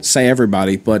say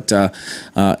everybody, but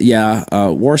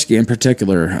Worski in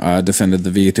particular defended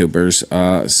the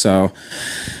VTubers. So.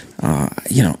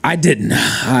 I didn't.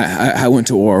 I went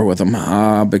to war with them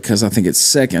because I think it's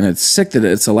sick, and it's sick that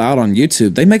it's allowed on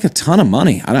YouTube. They make a ton of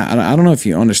money. I don't know if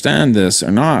you understand this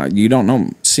or not. You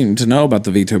don't seem to know about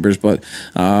the VTubers, but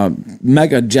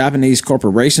mega Japanese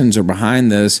corporations are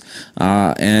behind this,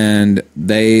 and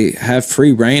they have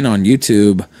free reign on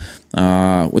YouTube.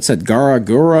 What's that,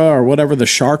 Garagura or whatever, the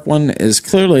shark one, is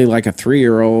clearly like a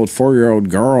 3-year-old, 4-year-old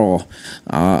girl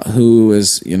who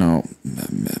is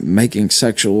making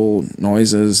sexual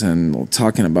noises and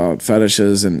talking about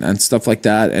fetishes and stuff like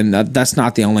that. And that's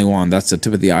not the only one. That's the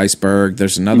tip of the iceberg.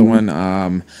 There's another one.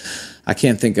 I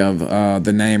can't think of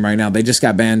the name right now. They just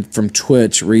got banned from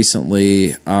Twitch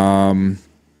recently.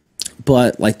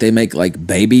 But like they make like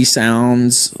baby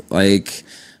sounds, like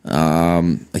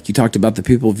you talked about the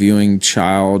people viewing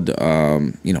child,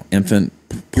 infant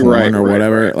porn or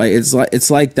whatever. Like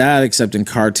it's like that, except in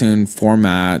cartoon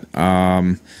format.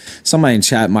 Somebody in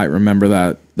chat might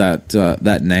remember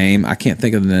that name. I can't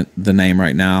think of the name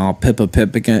right now. Pippa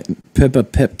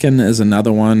Pipkin is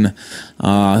another one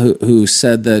who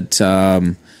said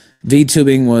that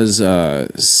VTubing was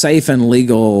safe and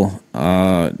legal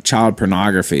child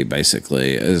pornography,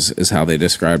 basically, is how they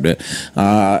described it.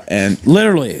 And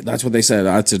literally, that's what they said.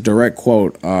 It's a direct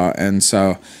quote. And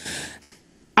so,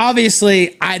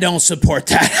 obviously, I don't support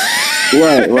that.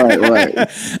 Right.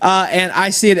 And I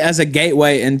see it as a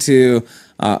gateway into,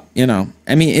 I mean,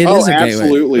 it is a gateway.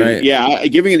 Absolutely. Right? Yeah,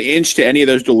 giving an inch to any of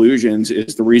those delusions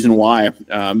is the reason why.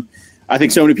 I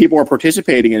think so many people are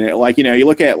participating in it. Like, you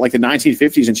look at like the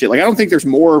 1950s and shit. Like, I don't think there's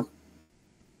more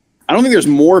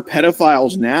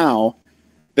pedophiles now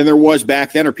than there was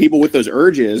back then, or people with those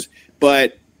urges.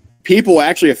 But people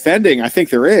actually offending, I think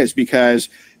there is, because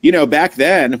back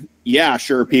then, yeah,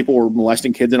 sure, people were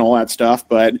molesting kids and all that stuff,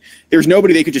 but there's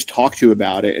nobody they could just talk to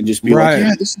about it and just be like,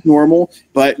 yeah, this is normal.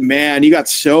 But man, you got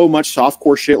so much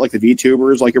softcore shit like the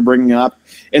VTubers, like you're bringing up.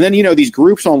 And then, these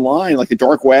groups online, like the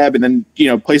dark web, and then,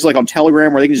 places like on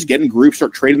Telegram where they can just get in groups,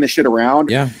 start trading this shit around.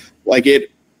 Yeah. Like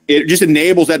it just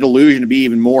enables that delusion to be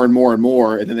even more and more and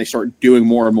more. And then they start doing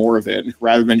more and more of it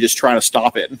rather than just trying to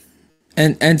stop it.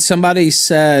 And somebody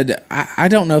said, I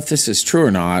don't know if this is true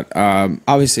or not.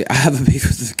 Obviously, I have a beef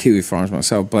with the kiwi farms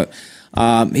myself, but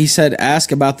He said,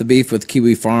 ask about the beef with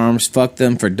Kiwi Farms. Fuck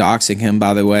them for doxing him,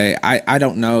 by the way. I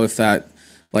don't know if that,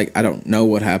 like, I don't know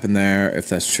what happened there, if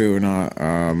that's true or not.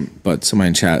 But somebody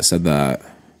in chat said that.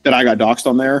 That I got doxed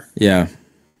on there? Yeah.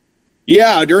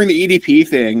 Yeah, during the EDP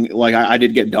thing, like, I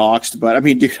did get doxed. But, I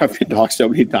mean, dude, I've been doxed so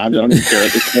many times, I don't even care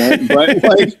at this point. But,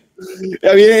 like,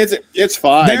 I mean, it's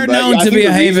fine. They're known to be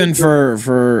a haven for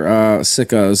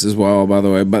sickos as well, by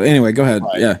the way. But anyway, go ahead.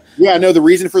 Right. Yeah. No, the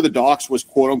reason for the dox was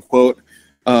quote unquote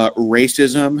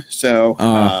racism. So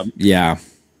yeah.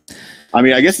 I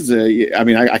mean, I guess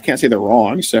I can't say they're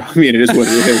wrong. So I mean, it is what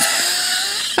it is.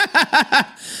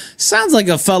 Sounds like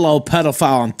a fellow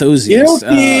pedophile enthusiast.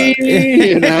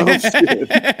 You know.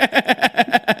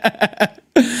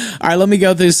 All right, let me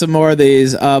go through some more of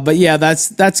these. But yeah,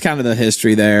 that's kind of the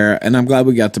history there, and I'm glad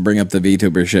we got to bring up the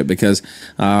VTuber shit because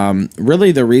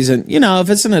really the reason, you know, if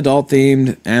it's an adult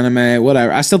themed anime,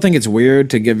 whatever, I still think it's weird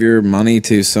to give your money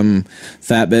to some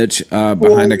fat bitch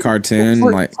behind a cartoon.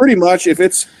 Like pretty much,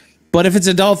 but if it's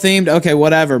adult themed, okay,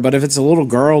 whatever. But if it's a little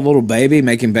girl, little baby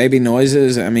making baby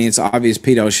noises, I mean, it's obvious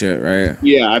pedo shit, right?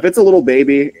 Yeah, if it's a little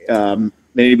baby,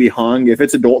 they need to be hung. If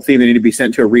it's adult themed, they need to be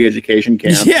sent to a re-education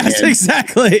camp. Yes,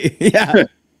 exactly. Yeah.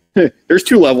 There's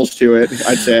 2 levels to it,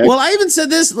 I'd say. Well, I even said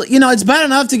this, you know, it's bad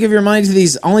enough to give your money to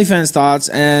these OnlyFans thoughts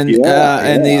and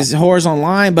these whores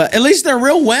online, but at least they're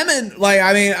real women. Like,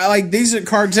 I mean, like, these are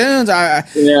cartoons. I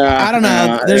don't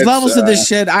know. There's levels to this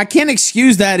shit. I can't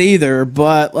excuse that either,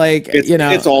 but, like, you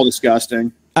know. It's all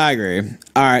disgusting. I agree.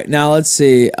 All right, now let's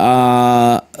see.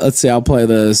 I'll play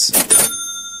this.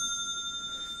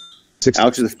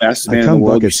 Alex is the fastest man in the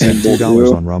world.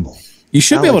 $2 on Rumble. You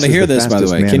should be able to hear this, by the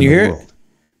way. Can you hear it?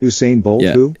 Usain Bolt,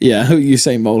 who? Yeah,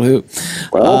 Usain Bolt, who?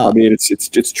 Well, I mean,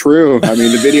 it's true. I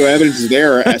mean, the video evidence is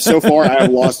there. So far, I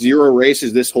have lost 0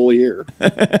 races this whole year.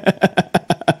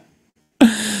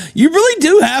 You really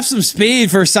do have some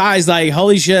speed for size. Like,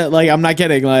 holy shit. Like, I'm not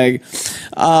kidding. Like,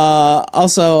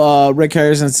 also, Rick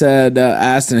Harrison said,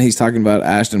 Aston, he's talking about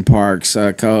Ashton Parks,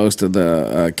 co-host of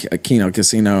the Kino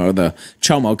Casino, or the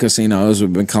Chomo Casino, as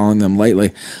we've been calling them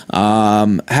lately,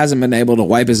 hasn't been able to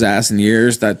wipe his ass in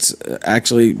years. That's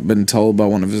actually been told by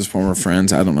one of his former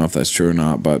friends. I don't know if that's true or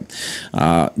not, but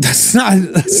that's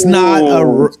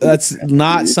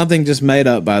not something just made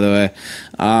up, by the way.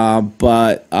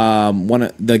 But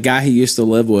the guy he used to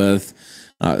live with,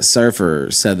 Surfer,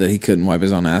 said that he couldn't wipe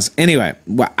his own ass. Anyway,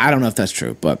 well, I don't know if that's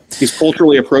true, but he's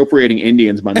culturally appropriating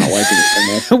Indians by not wiping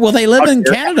his own. Well, they live in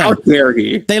Canada. How dare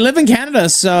he? They live in Canada,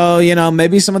 so you know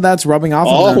maybe some of that's rubbing off.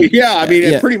 Oh, on them. Yeah, I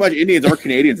mean, pretty much Indians are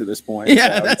Canadians at this point.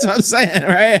 Yeah, so. That's what I'm saying,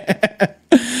 right?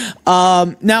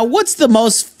 Now, what's the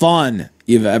most fun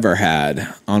you've ever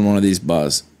had on one of these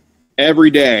buzz?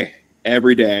 Every day.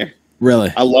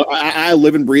 Really? I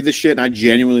live and breathe this shit, and I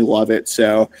genuinely love it.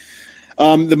 So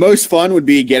the most fun would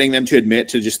be getting them to admit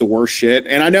to just the worst shit.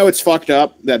 And I know it's fucked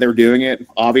up that they're doing it,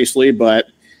 obviously, but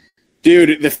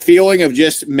dude, the feeling of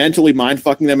just mentally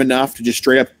mind-fucking them enough to just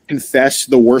straight up confess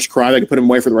the worst crime that could put them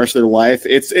away for the rest of their life,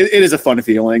 it is a fun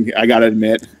feeling, I gotta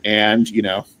admit. And, you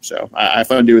know, so I have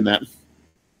fun doing that.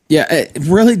 Yeah, it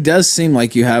really does seem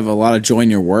like you have a lot of joy in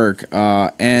your work.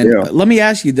 Let me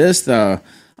ask you this, though.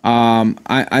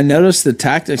 I noticed the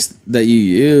tactics that you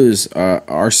use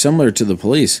are similar to the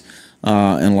police in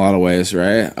a lot of ways,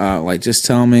 right? Like, just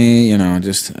tell me,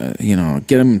 get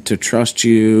them to trust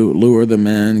you, lure them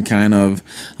in, kind of.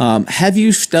 Have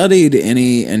you studied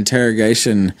any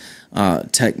interrogation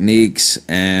techniques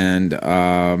and,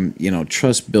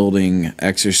 trust building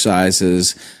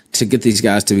exercises to get these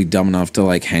guys to be dumb enough to,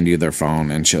 like, hand you their phone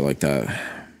and shit like that?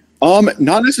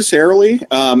 Not necessarily.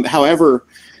 However,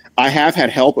 I have had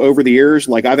help over the years.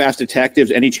 Like, I've asked detectives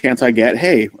any chance I get,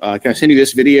 hey, can I send you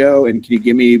this video and can you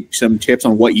give me some tips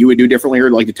on what you would do differently?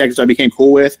 Or like detectives I became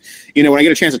cool with, when I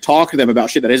get a chance to talk to them about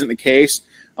shit that isn't the case,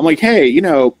 I'm like, hey,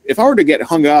 if I were to get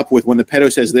hung up with when the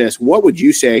pedo says this, what would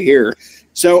you say here?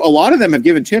 So a lot of them have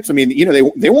given tips. I mean,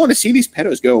 they want to see these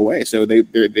pedos go away. So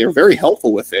they're very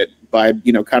helpful with it by,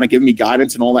 kind of giving me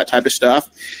guidance and all that type of stuff.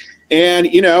 And,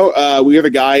 we have a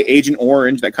guy, Agent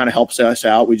Orange, that kind of helps us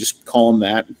out. We just call him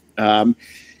that.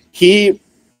 He's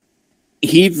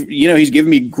given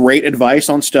me great advice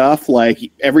on stuff,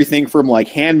 like everything from like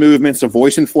hand movements to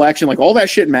voice inflection, like all that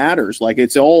shit matters. Like,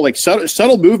 it's all like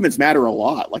subtle movements matter a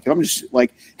lot. Like, if I'm just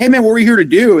like, hey man, what are we here to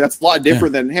do? That's a lot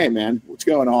different than, hey man, what's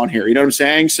going on here? You know what I'm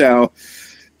saying? So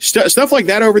stuff like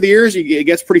that over the years, it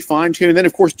gets pretty fine tuned. And then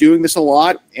of course doing this a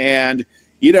lot. And,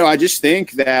 I just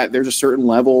think that there's a certain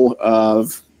level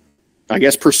of, I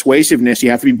guess, persuasiveness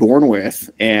you have to be born with.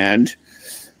 And,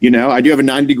 I do have a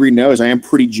 90-degree nose. I am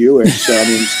pretty Jewish, so I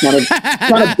mean, it's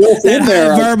kind of built in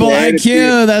there. Verbal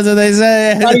IQ. That's what they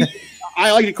say.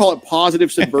 I like to call it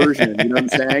positive subversion. You know what I'm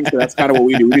saying? So that's kind of what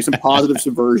we do. We do some positive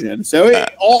subversion. So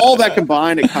all that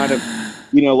combined, it kind of,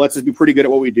 lets us be pretty good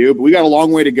at what we do. But we got a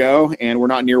long way to go, and we're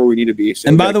not near where we need to be. So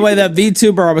and by the way, that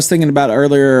VTuber I was thinking about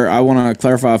earlier, I want to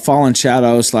clarify, Fallen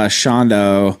Shadow /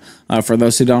 Shondo, for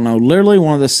those who don't know, literally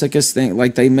one of the sickest things.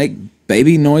 Like, they make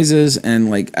baby noises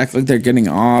and, like, act like they're getting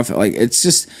off. Like, it's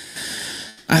just...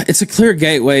 it's a clear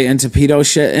gateway into pedo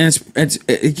shit, and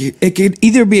it could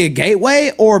either be a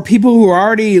gateway or people who are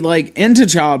already like into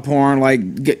child porn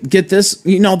like get this.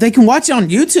 They can watch it on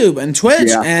YouTube and Twitch,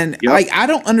 and like I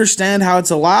don't understand how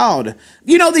it's allowed.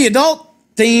 The adult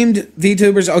themed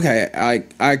VTubers. Okay,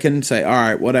 I can say all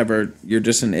right, whatever. You're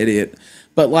just an idiot,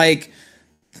 but like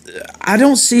I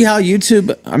don't see how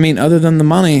YouTube. I mean, other than the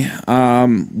money,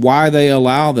 why they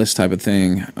allow this type of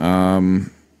thing.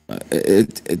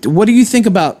 What do you think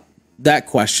about that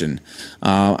question?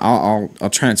 I'll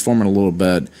transform it a little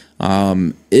bit.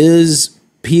 Is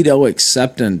pedo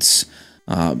acceptance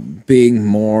being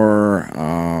more?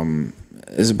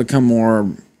 Has it become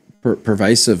more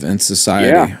pervasive in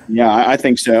society? Yeah, I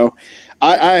think so.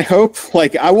 I hope.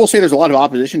 Like, I will say, there's a lot of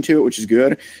opposition to it, which is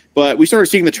good. But we started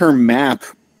seeing the term MAP.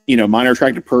 Minor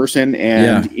attracted person,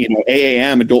 and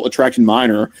AAM, adult attracted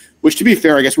minor, which, to be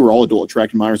fair, I guess we were all adult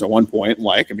attracted minors at one point.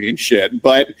 Like, I mean, shit.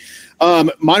 But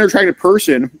minor attracted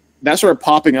person, that started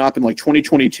popping up in like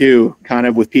 2022, kind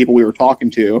of with people we were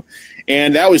talking to,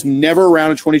 and that was never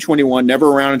around in 2021, never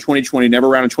around in 2020, never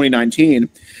around in 2019.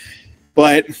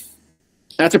 But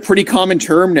that's a pretty common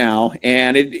term now,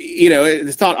 and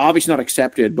it's not obviously not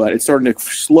accepted, but it's starting to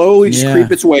slowly just creep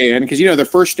its way in, because the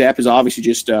first step is obviously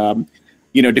just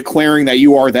declaring that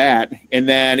you are that, and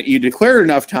then you declare it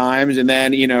enough times, and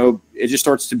then, it just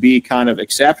starts to be kind of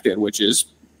accepted, which is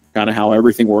kind of how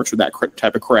everything works with that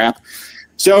type of crap.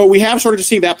 So we have started to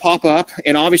see that pop up,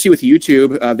 and obviously with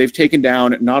YouTube, they've taken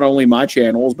down not only my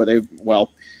channels, but I have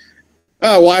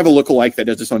a lookalike that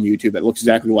does this on YouTube that looks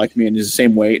exactly like me and is the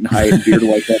same weight and height and beard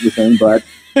like everything, but,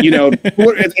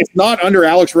 it's not under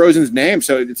Alex Rosen's name,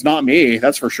 so it's not me,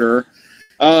 that's for sure.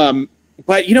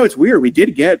 But, it's weird. We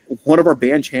did get one of our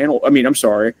banned channel. I mean, I'm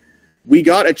sorry. We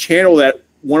got a channel that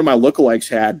one of my lookalikes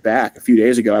had back a few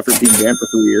days ago after being banned for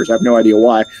 3 years. I have no idea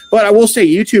why. But I will say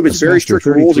YouTube has very strict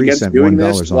rules against doing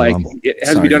this. Like, it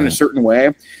has to be done in a certain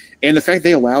way. And the fact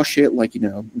they allow shit like,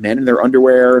 men in their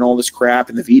underwear and all this crap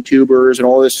and the VTubers and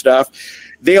all this stuff,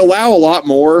 they allow a lot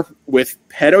more with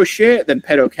pedo shit than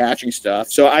pedo catching stuff.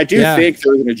 So I do think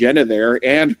there's an agenda there.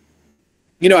 And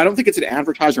I don't think it's an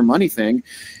advertiser money thing,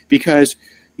 because,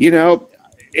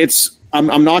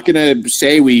 I'm not going to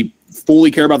say we fully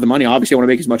care about the money. Obviously, I want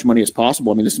to make as much money as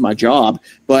possible. I mean, this is my job.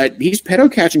 But these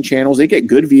pedo catching channels, they get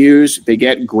good views. They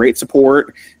get great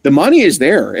support. The money is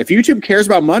there. If YouTube cares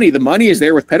about money, the money is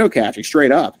there with pedo catching,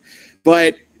 straight up.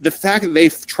 But the fact that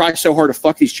they've tried so hard to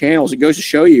fuck these channels, it goes to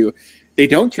show you they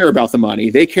don't care about the money.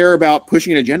 They care about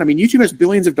pushing an agenda. I mean, YouTube has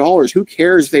billions of dollars. Who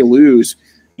cares if they lose,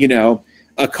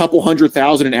 a couple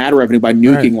 100,000 in ad revenue by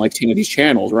nuking like 10 of these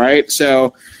channels, right?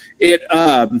 So they're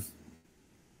the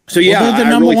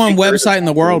number one website in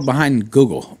the world behind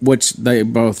Google, which they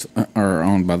both are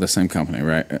owned by the same company,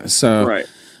 right? So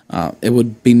it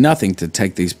would be nothing to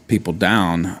take these people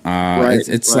down.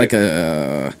 It's like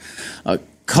a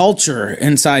culture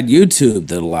inside YouTube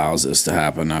that allows this to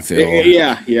happen, I feel.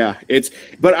 Yeah.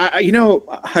 But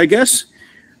I guess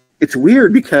it's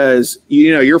weird because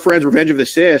your friends Revenge of the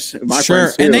Sis, my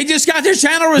friends too, and they just got their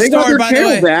channel restored, by the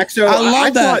way. Back, so I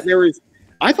thought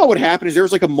I thought what happened is there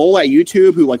was like a mole at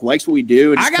YouTube who likes what we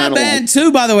do. And I got banned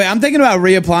too, by the way. I'm thinking about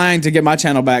reapplying to get my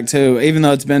channel back too, even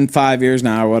though it's been 5 years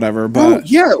now or whatever. But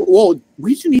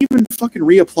we didn't even fucking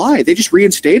reapply. They just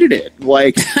reinstated it.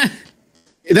 Like,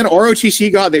 and then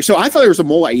ROTC got there. So I thought there was a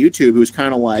mole at YouTube who was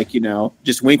kind of like,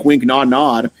 just wink, wink, nod,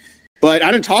 nod. But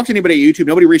I didn't talk to anybody at YouTube.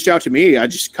 Nobody reached out to me. I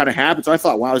just kind of happened. So I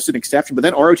thought, wow, this is an exception. But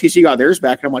then ROTC got theirs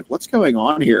back, and I'm like, what's going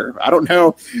on here? I don't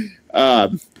know.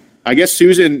 I guess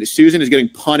Susan is getting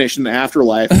punished in the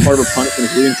afterlife. Part of her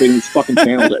punishment is reinstating these fucking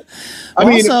channels.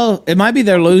 It might be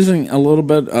they're losing a little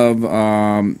bit of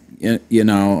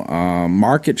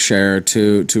market share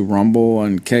to Rumble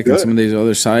and Kick and some of these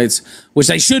other sites, which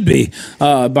they should be,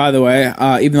 by the way.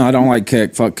 Even though I don't like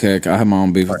Kick, fuck Kick. I have my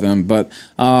own beef with them. But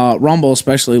Rumble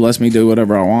especially lets me do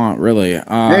whatever I want, really.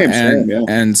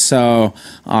 And so,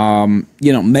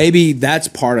 maybe that's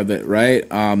part of it, right?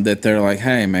 That they're like,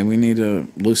 hey, man, we need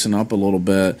to loosen up a little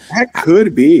bit. That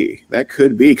could be.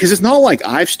 Because it's not like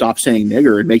I've stopped saying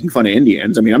nigger and making fun of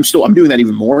Indians. I mean, I'm doing that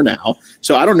even more now.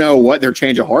 So I don't know what their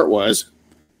change of heart was.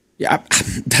 Yeah,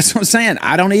 that's what I'm saying.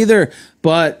 I don't either.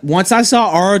 But once I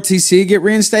saw ROTC get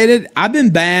reinstated, I've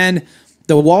been banned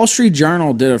the Wall Street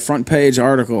Journal did a front page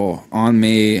article on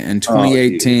me in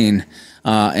 2018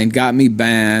 and got me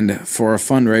banned for a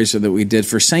fundraiser that we did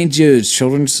for St. Jude's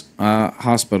Children's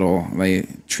Hospital. They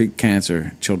treat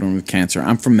children with cancer.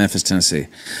 I'm from Memphis, Tennessee.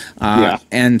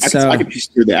 And I can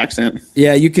just hear the accent.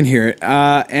 Yeah, you can hear it.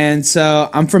 And so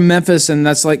I'm from Memphis, and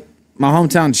that's like my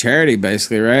hometown charity,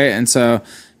 basically, right? And so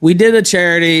we did a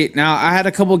charity. Now, I had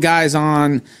a couple guys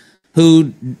on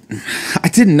who I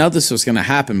didn't know this was going to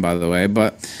happen, by the way,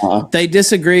 but they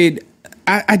disagreed.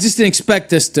 I just didn't expect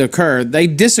this to occur. They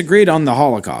disagreed on the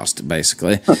Holocaust,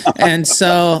 basically. And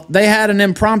so they had an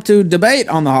impromptu debate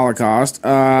on the Holocaust.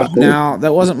 Now,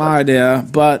 that wasn't my idea,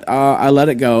 but I let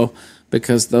it go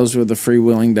because those were the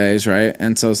freewheeling days, right?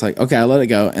 And so it's like, okay, I let it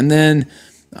go. And then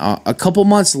a couple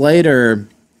months later,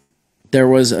 there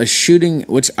was a shooting,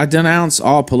 which I denounce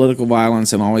all political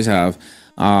violence and always have,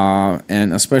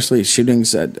 and especially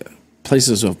shootings at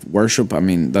places of worship. I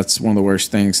mean, that's one of the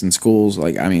worst things in schools.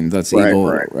 Like, I mean, that's evil,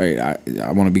 right?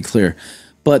 I want to be clear.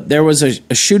 But there was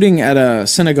a shooting at a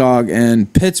synagogue in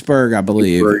Pittsburgh, I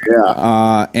believe.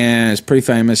 And it's pretty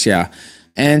famous, yeah.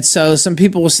 And so some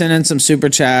people were sending some super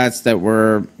chats that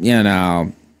were, you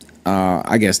know,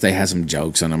 I guess they had some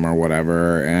jokes in them or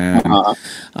whatever. And,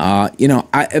 you know,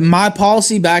 my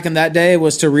policy back in that day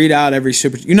was to read out every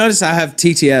super. You notice I have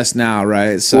TTS now,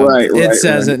 right? So it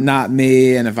says it, not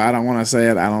me. And if I don't want to say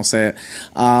it, I don't say it.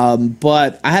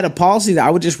 But I had a policy that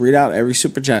I would just read out every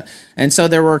super chat. And so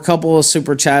there were a couple of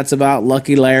super chats about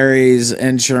Lucky Larry's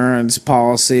insurance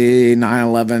policy,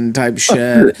 9/11 type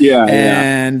shit.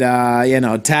 And, you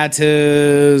know,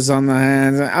 tattoos on the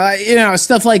hands, you know,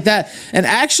 stuff like that. And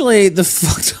actually, the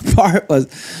fucked up part was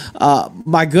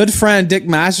my good friend Dick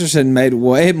Masterson made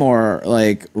way more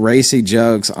like racy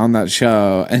jokes on that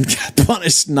show and got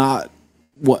punished not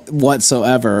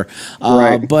whatsoever.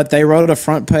 But they wrote a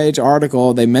front page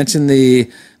article. They mentioned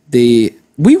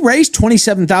we raised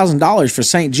 $27,000 for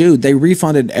St. Jude. They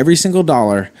refunded every single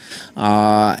dollar,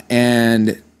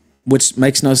 and which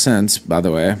makes no sense, by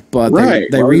the way. But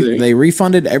they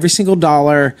refunded every single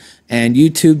dollar, and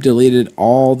YouTube deleted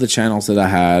all the channels that I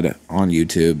had on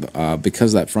YouTube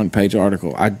because of that front page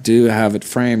article. I do have it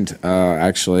framed,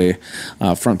 actually,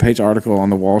 front page article on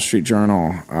the Wall Street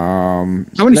Journal. How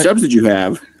many subs did you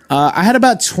have? I had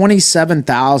about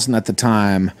 27,000 at the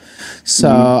time, so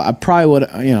I probably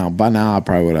would, you know, by now I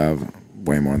probably would have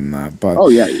way more than that. But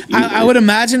I would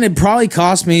imagine it probably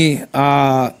cost me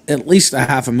at least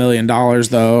 $500,000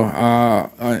 though,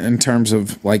 in terms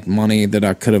of like money that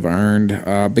I could have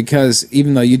earned, because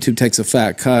even though YouTube takes a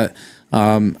fat cut,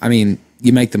 I mean,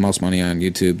 you make the most money on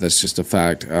YouTube. That's just a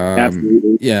fact.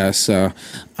 Absolutely. Yeah. So,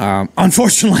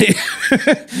 unfortunately,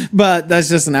 but that's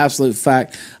just an absolute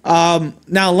fact.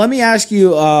 Now let me ask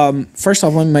you, first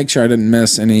off, let me make sure I didn't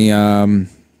miss any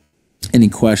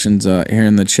questions, here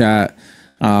in the chat.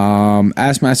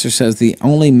 Assmaster says the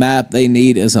only map they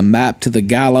need is a map to the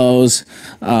gallows.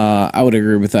 I would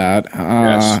agree with that.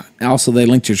 Yes. Also, they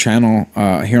linked your channel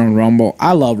here on Rumble.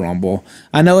 I love Rumble.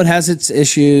 I know it has its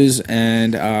issues,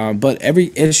 and but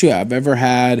every issue I've ever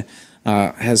had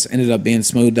has ended up being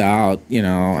smoothed out. You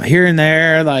know, here and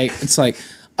there. Like it's like,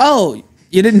 oh,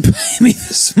 you didn't pay me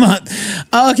this month.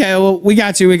 Okay, well, we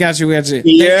got you. Yeah,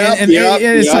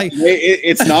 it's like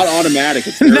it's not automatic.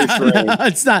 It's very strange. No,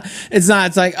 it's not.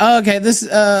 It's like, oh, okay, this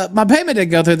my payment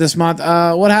didn't go through this month.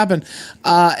 What happened?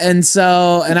 And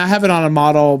I have it on a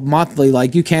model monthly.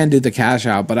 Like you can do the cash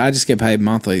out, but I just get paid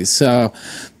monthly. So,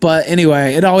 but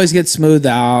anyway, it always gets smoothed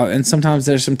out, and sometimes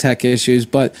there's some tech issues.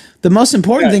 But the most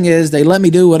important thing is they let me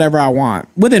do whatever I want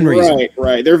within reason.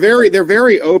 Right. They're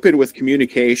very open with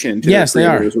communication. Yes, they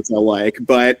are. Which I like,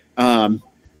 but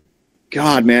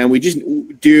God, man,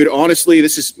 dude, honestly,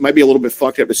 might be a little bit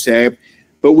fucked up to say,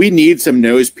 but we need some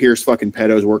nose pierce fucking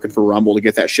pedos working for Rumble to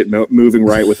get that shit moving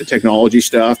right with the technology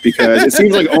stuff, because it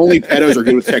seems like only pedos are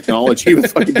good with technology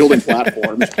with fucking building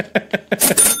platforms.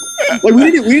 Like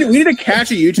we need to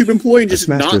catch a YouTube employee and just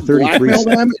not blackmail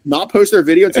them, not post their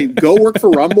video and say, go work for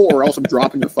Rumble or else I'm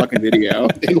dropping your fucking video.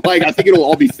 And like, I think it'll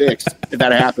all be fixed if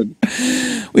that happened.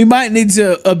 We might need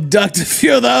to abduct a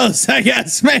few of those, I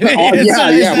guess. Maybe.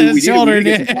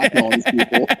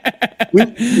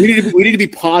 We need to be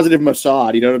positive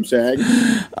Mossad. You know what I'm saying?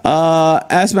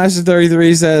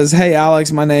 Assmaster33 says, "Hey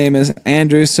Alex, my name is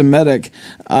Andrew Semitic.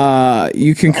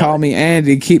 You can call me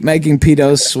Andy. Keep making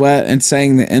pedos sweat and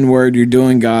saying the N-word. You're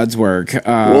doing God's work."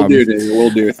 We'll do, dude. We'll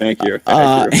do. Thank you.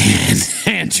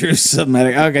 Andrew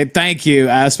submitting. Okay, thank you,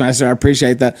 Assmaster. I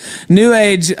appreciate that. New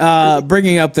Age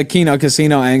bringing up the Kino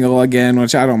Casino angle again,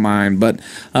 which I don't mind. But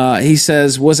he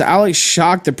says, was Alex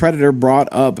shocked the Predator brought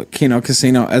up Kino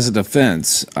Casino as a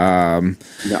defense? I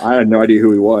had no idea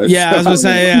who he was. Yeah, I was going to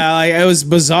say, like, it was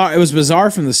bizarre. It was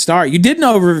bizarre from the start. You did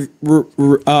know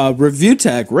Review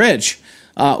Tech, Rich.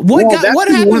 What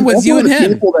happened with you and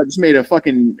him? People that just made a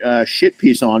fucking shit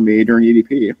piece on me during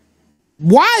EDP.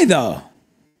 Why though?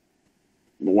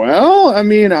 Well, I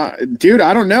mean, dude,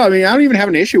 I don't know. I mean, I don't even have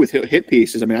an issue with hit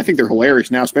pieces. I mean, I think they're hilarious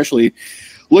now, especially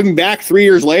looking back 3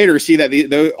 years later. See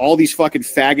that all these fucking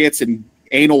faggots and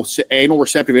anal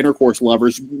receptive intercourse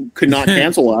lovers could not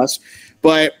cancel us.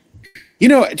 But you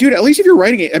know, dude, at least if you're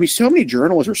writing it, I mean, so many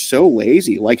journalists are so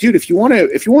lazy. Like, dude, if you want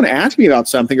to ask me about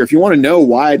something, or if you want to know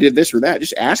why I did this or that,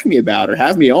 just ask me about it or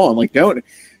have me on. Like, don't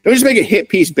just make a hit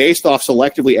piece based off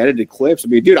selectively edited clips. I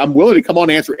mean, dude, I'm willing to come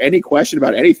on and answer any question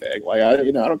about anything. Like, I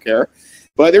don't care.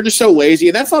 But they're just so lazy,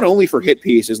 and that's not only for hit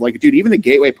pieces. Like, dude, even the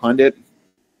Gateway Pundit,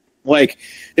 like,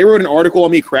 they wrote an article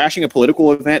on me crashing a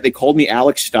political event. They called me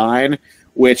Alex Stein,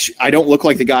 which I don't look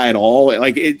like the guy at all.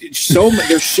 Like, there's so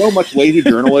much lazy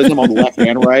journalism on the left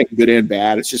and right, good and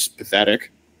bad. It's just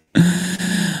pathetic.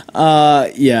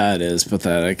 Yeah, it is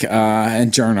pathetic.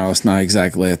 And journalists not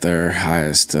exactly at their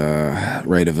highest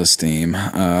rate of esteem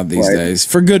these days,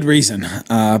 for good reason.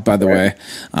 By the way,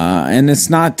 and it's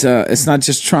not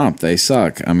just Trump. They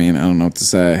suck. I mean, I don't know what to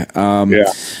say.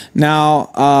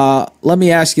 Now, let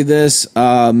me ask you this: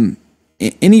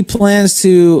 any plans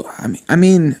to? I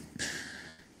mean.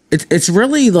 It's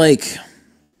really like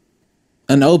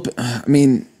an open. I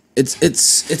mean,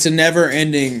 it's a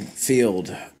never-ending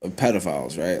field of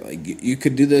pedophiles, right? Like you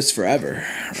could do this forever,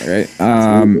 right?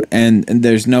 And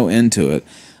there's no end to it.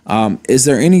 Is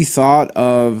there any thought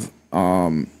of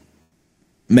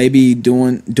maybe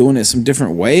doing it some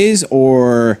different ways,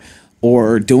 or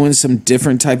doing some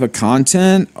different type of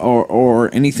content,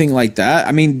 or anything like that?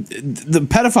 I mean, the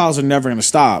pedophiles are never going to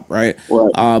stop, right?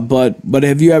 But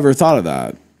have you ever thought of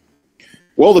that?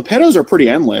 Well, the pedos are pretty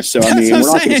endless, so I mean, we're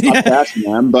not going to stop bashing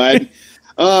them. But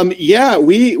we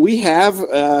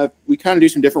kind of do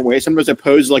some different ways. Sometimes I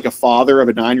pose like a father of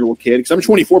a 9-year-old kid, because I'm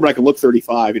 24, but I can look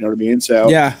 35. You know what I mean? So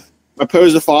yeah, I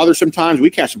pose a father. Sometimes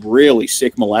we catch some really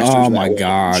sick molesters. Oh my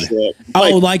god!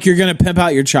 Like you're gonna pimp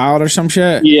out your child or some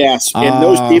shit? Yes, and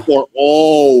those people are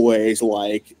always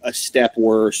like a step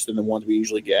worse than the ones we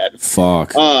usually get.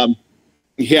 Fuck.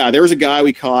 Yeah, there was a guy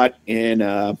we caught in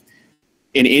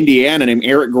Indiana named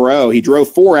Eric Groh. He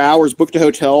drove 4 hours, booked a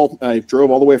hotel,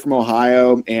 drove all the way from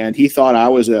Ohio, and he thought I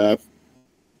was a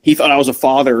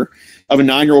father of a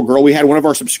 9-year-old girl. We had one of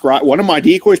my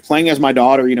decoys playing as my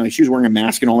daughter. You know, she was wearing a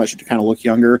mask and all that shit to kind of look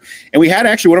younger. And we had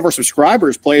actually one of our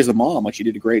subscribers play as the mom. Like, she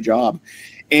did a great job.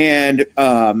 And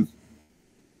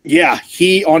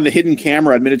he on the hidden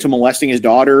camera admitted to molesting his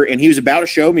daughter, and he was about to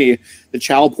show me the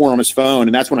child porn on his phone.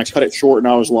 And that's when I cut it short, and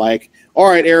I was like, all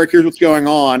right, Eric, here's what's going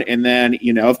on. And then,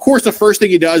 you know, of course, the first thing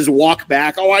he does is walk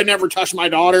back. Oh, I never touched my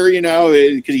daughter, you know,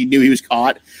 because he knew he was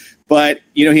caught. But,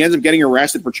 you know, he ends up getting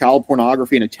arrested for child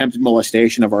pornography and attempted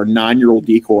molestation of our 9-year-old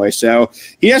decoy. So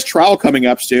he has trial coming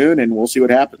up soon, and we'll see what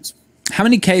happens. How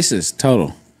many cases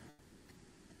total?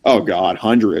 Oh, God,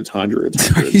 hundreds.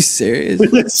 Are you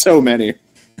serious? So many.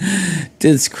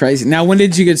 Dude, it's crazy. Now, when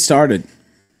did you get started?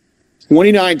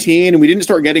 2019, and we didn't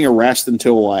start getting arrests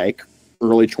until, like,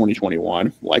 early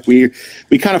 2021. Like, we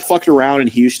kind of fucked around in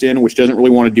Houston, which doesn't really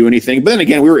want to do anything. But then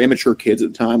again, we were immature kids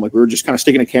at the time. Like, we were just kind of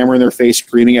sticking a camera in their face,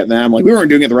 screaming at them. Like, we weren't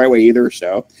doing it the right way either.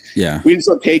 So yeah, we didn't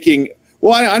start taking.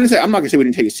 Well, I'm not going to say we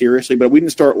didn't take it seriously, but we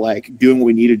didn't start like doing what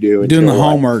we need to do. Doing the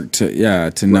homework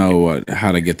to know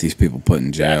how to get these people put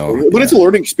in jail. Yeah. But it's a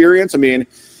learning experience. I mean,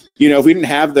 you know, if we didn't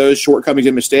have those shortcomings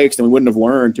and mistakes, then we wouldn't have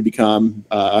learned to become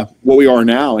what we are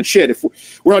now. And shit, if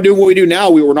we're not doing what we do now,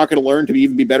 we're not going to learn to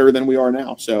even be better than we are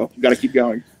now. So you've got to keep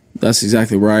going. That's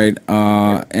exactly right.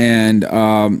 And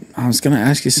I was going to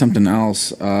ask you something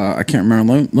else. I can't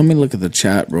remember. Let me look at the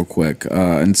chat real quick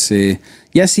and see.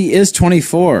 Yes, he is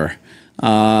 24.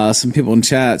 Some people in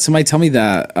chat, somebody told me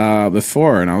that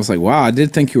before, and I was like, wow, I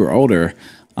did think you were older.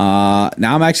 Now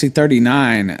I'm actually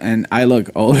 39, and I look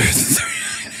older than 39.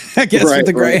 I guess with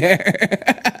the gray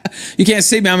hair. You can't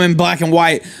see me. I'm in black and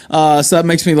white, so that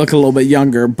makes me look a little bit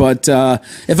younger. But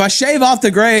if I shave off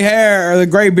the gray hair or the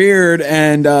gray beard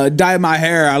and dye my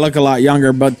hair, I look a lot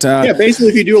younger. But yeah, basically,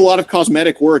 if you do a lot of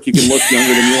cosmetic work, you can look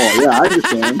younger than you are. Yeah, I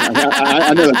understand.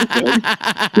 I know that's a thing.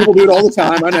 People do it all the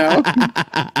time. I know.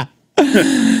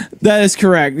 That is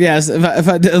correct. Yes, if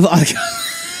I did a lot of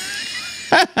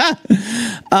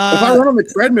If I run on the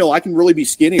treadmill, I can really be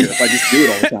skinnier if I just do it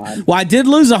all the time. Well, I did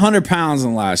lose 100 pounds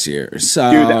in last year.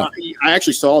 So, dude, I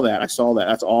actually saw that. I saw that.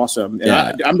 That's awesome. And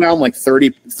yeah. I'm down like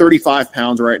 35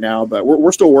 pounds right now, but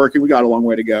we're still working. We got a long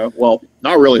way to go. Well,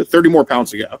 not really. 30 more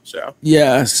pounds to go. So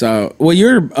yeah. So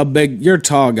you're a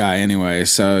tall guy anyway.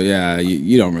 So yeah,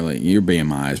 you don't really, your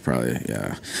BMI is probably,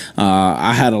 yeah.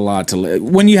 I had a lot to lose.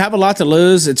 When you have a lot to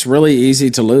lose, it's really easy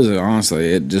to lose it.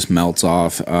 Honestly, it just melts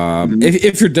off.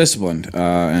 If you're disciplined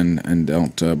and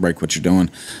don't break what you're doing.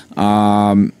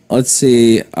 Let's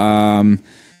see.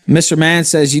 Mr. Man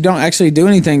says you don't actually do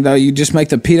anything though. You just make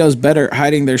the pedos better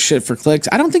hiding their shit for clicks.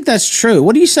 I don't think that's true.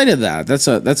 What do you say to that? That's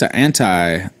an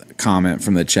anti comment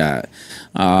from the chat.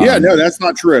 Yeah, no, that's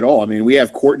not true at all. I mean, we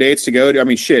have court dates to go to. I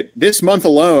mean, shit, this month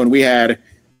alone we had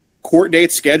court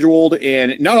dates scheduled,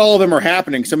 and not all of them are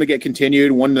happening. Some get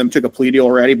continued. One of them took a plea deal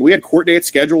already, but we had court dates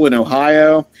scheduled in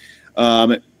Ohio,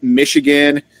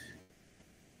 Michigan,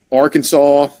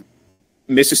 Arkansas,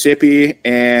 Mississippi,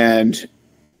 and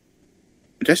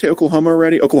did I say Oklahoma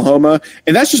already? Oklahoma.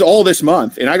 And that's just all this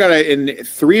month. And and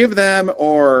 3 of them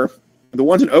are the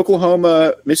ones in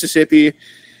Oklahoma, Mississippi,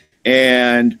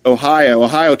 and Ohio.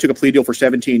 Ohio took a plea deal for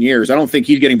 17 years. I don't think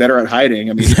he's getting better at hiding.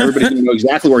 I mean, everybody's going to know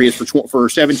exactly where he is for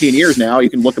 17 years now.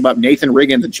 You can look him up, Nathan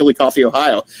Riggins in Chillicothe,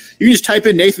 Ohio. You can just type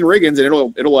in Nathan Riggins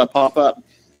and it'll pop up.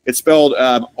 It's spelled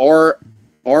Riggins.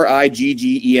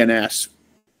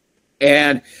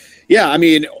 And yeah, I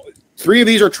mean, 3 of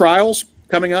these are trials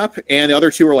coming up, and the other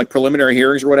 2 are like preliminary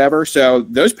hearings or whatever. So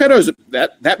those pedos,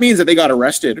 that means that they got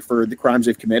arrested for the crimes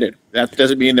they've committed. That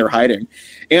doesn't mean they're hiding.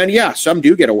 And yeah, some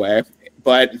do get away,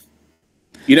 but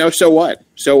so what?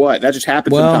 So what? That just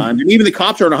happens sometimes. And even the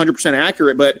cops aren't 100%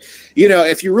 accurate. But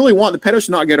if you really want the pedos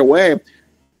to not get away,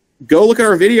 go look at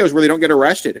our videos where they don't get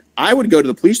arrested. I would go to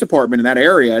the police department in that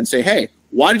area and say, hey,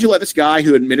 why did you let this guy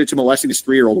who admitted to molesting this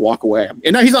 3-year-old walk away?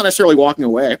 And now he's not necessarily walking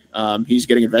away. He's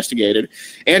getting investigated.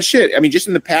 And shit, I mean, just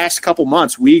in the past couple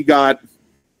months, I'll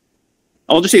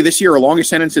just say this year, our longest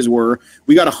sentences we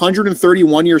got a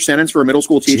 131-year sentence for a middle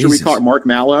school teacher. Jesus. We caught Mark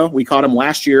Mallow. We caught him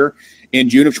last year in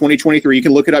June of 2023. You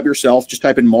can look it up yourself. Just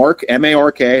type in Mark,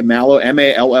 M-A-R-K, Mallow,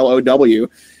 M-A-L-L-O-W.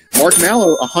 Mark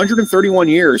Mallow, 131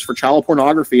 years for child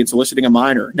pornography and soliciting a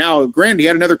minor. Now, granted, he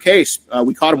had another case.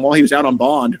 We caught him while he was out on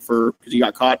bond because he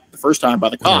got caught the first time by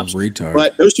the cops.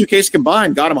 But those 2 cases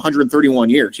combined got him 131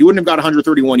 years. He wouldn't have got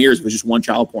 131 years if it was just one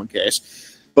child porn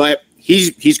case. But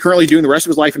he's currently doing the rest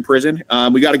of his life in prison.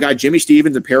 We got a guy, Jimmy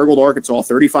Stevens, in Paragould, Arkansas,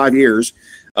 35 years.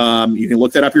 You can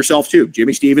look that up yourself, too.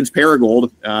 Jimmy Stevens,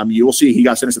 Paragould. You will see he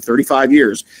got sentenced to 35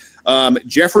 years.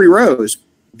 Jeffrey Rose.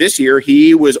 This year,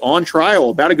 he was on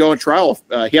trial, about to go on trial.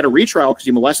 He had a retrial because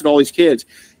he molested all these kids.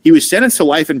 He was sentenced to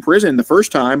life in prison the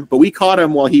first time, but we caught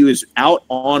him while he was out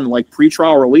on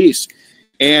pretrial release.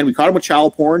 And we caught him with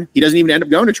child porn. He doesn't even end up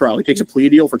going to trial. He takes a plea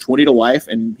deal for 20 to life,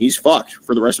 and he's fucked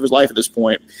for the rest of his life at this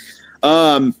point.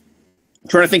 I'm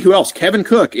trying to think who else. Kevin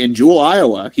Cook in Jewel,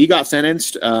 Iowa. He got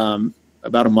sentenced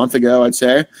about a month ago, I'd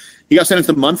say. He got sentenced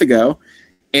a month ago.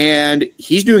 And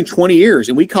he's doing 20 years,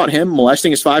 and we caught him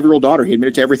molesting his 5-year-old daughter. He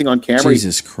admitted to everything on camera.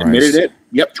 Jesus Christ. Admitted it.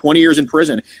 Yep, 20 years in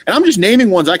prison. And I'm just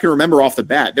naming ones I can remember off the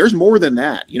bat. There's more than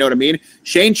that. You know what I mean?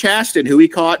 Shane Chaston, who we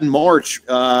caught in March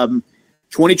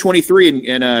 2023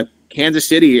 in a Kansas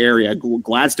City area,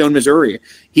 Gladstone, Missouri.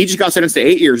 He just got sentenced to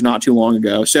 8 years not too long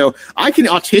ago. So I can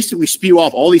autistically spew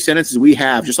off all these sentences we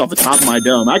have just off the top of my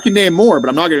dome. I can name more, but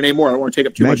I'm not going to name more. I don't want to take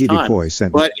up too much time.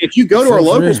 But if you go to our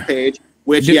locals page,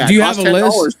 which, do you have a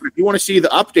list? But if you want to see the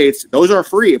updates, those are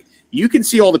free. You can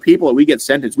see all the people that we get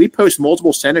sentenced. We post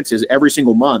multiple sentences every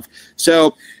single month.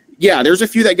 So, yeah, there's a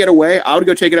few that get away. I would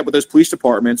go take it up with those police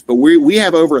departments. But we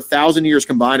have over 1,000 years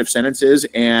combined of sentences,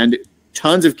 and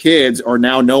tons of kids are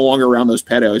now no longer around those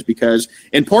pedos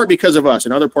in part because of us,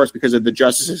 in other parts because of the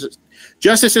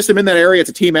justice system in that area. It's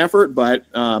a team effort, but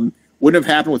wouldn't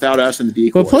have happened without us and the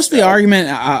decoys. But plus the argument,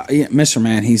 Mr.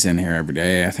 Man, he's in here every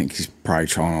day. I think he's probably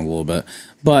trolling a little bit.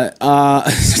 But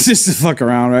just to fuck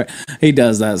around, right? He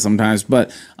does that sometimes.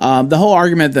 But the whole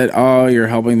argument that, you're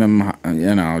helping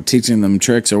them, teaching them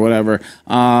tricks or whatever,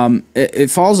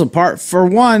 it falls apart. For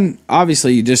one,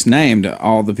 obviously, you just named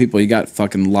all the people you got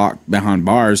fucking locked behind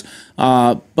bars.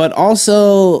 But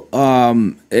also,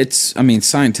 it's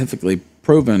scientifically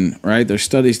proven, right? There's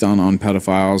studies done on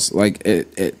pedophiles. Like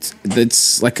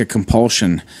it's like a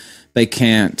compulsion. They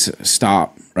can't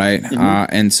stop, right? Mm-hmm.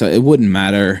 And so it wouldn't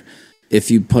matter if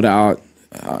you put out,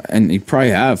 and you probably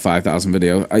have 5,000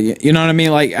 videos. You know what I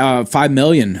mean? Like 5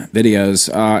 million videos.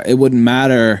 It wouldn't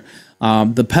matter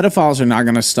the pedophiles are not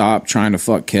going to stop trying to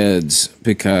fuck kids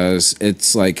because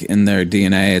it's like in their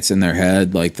DNA, it's in their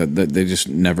head. Like they just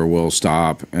never will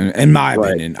stop. In my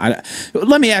opinion,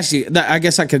 let me ask you. I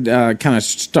guess I could kind of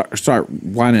start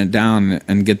winding it down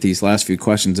and get these last few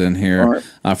questions in here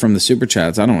from the super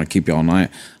chats. I don't want to keep you all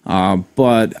night,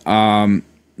 but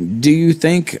do you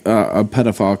think a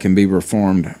pedophile can be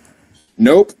reformed?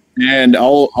 Nope. And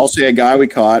I'll say a guy we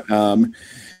caught.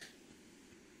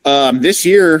 This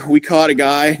year, we caught a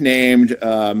guy named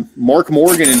Mark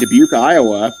Morgan in Dubuque,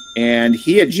 Iowa, and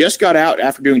he had just got out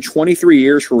after doing 23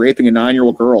 years for raping a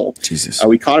 9-year-old girl. Jesus.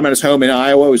 We caught him at his home in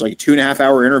Iowa. It was like a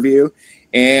 2.5-hour interview,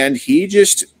 and he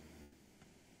just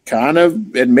kind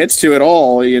of admits to it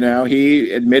all. You know,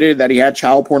 he admitted that he had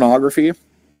child pornography.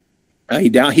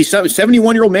 He's a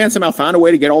 71-year-old man somehow found a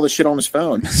way to get all this shit on his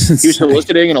phone. He was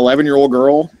soliciting an 11-year-old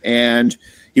girl, and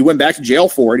he went back to jail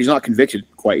for it. He's not convicted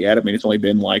quite yet. I mean, it's only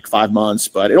been like 5 months,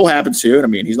 but it'll happen soon. I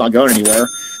mean, he's not going anywhere.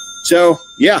 So,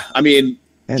 yeah, I mean,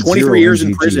 and 23 years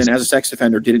in prison as a sex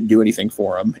offender didn't do anything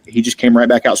for him. He just came right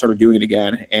back out, started doing it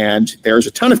again. And there's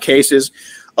a ton of cases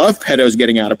of pedos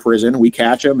getting out of prison. We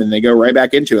catch them, and they go right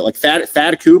back into it. Like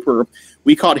Thad Cooper,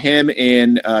 we caught him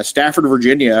in Stafford,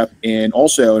 Virginia,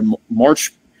 also in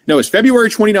March. No, it's February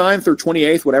 29th or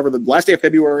 28th, whatever, the last day of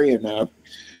February in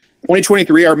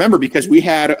 2023. I remember because we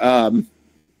had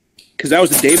because that was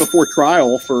the day before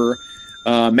trial for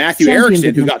Matthew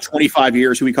Erickson, who got 25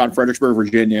 years, who we caught in Fredericksburg,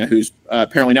 Virginia, who's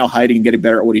apparently now hiding and getting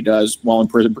better at what he does while in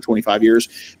prison for 25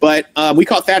 years. But we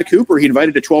caught Thad Cooper. He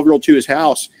invited a 12-year-old to his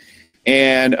house,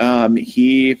 and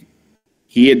he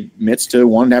admits to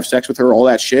wanting to have sex with her, all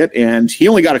that shit, and he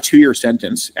only got a 2-year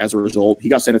sentence as a result. He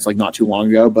got sentenced like not too long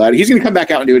ago, but he's going to come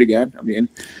back out and do it again. I mean,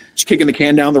 just kicking the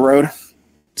can down the road.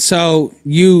 So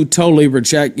you totally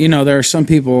reject, there are some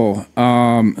people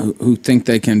who think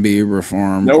they can be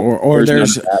reformed. Nope, or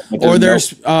there's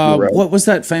what was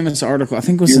that famous article? I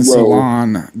think it was in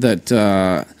Salon that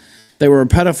they were a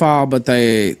pedophile, but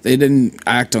they didn't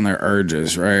act on their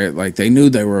urges, right? Like they knew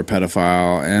they were a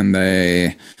pedophile and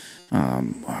they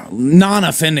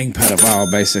non-offending pedophile,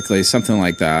 basically, something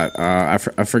like that. I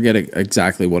forget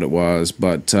exactly what it was,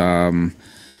 but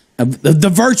the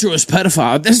virtuous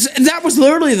pedophile. That was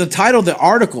literally the title of the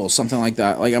article, something like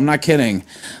that. Like, I'm not kidding.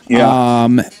 Yeah.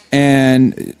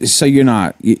 And so you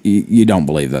don't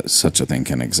believe that such a thing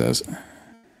can exist.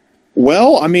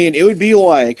 Well, I mean, it would be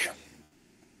like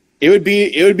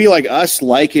us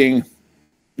liking,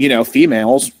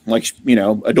 females, like,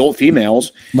 adult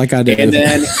females. Like I did. And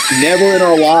then never in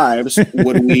our lives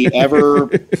would we ever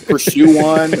pursue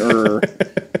one or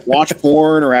watch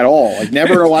porn or at all. Like,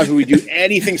 never in our lives would we do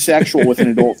anything sexual with an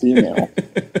adult female.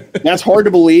 That's hard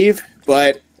to believe,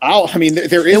 but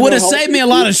there is. It would have saved me a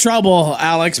lot of trouble,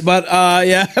 Alex, but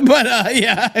yeah,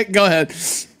 go ahead.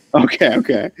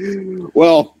 Okay.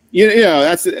 Well,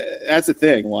 that's the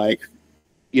thing. Like,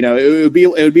 it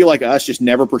would be like us just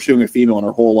never pursuing a female in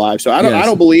our whole life. So I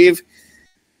don't believe.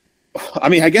 I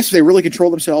mean, I guess if they really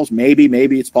control themselves, maybe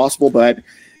it's possible, but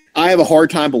I have a hard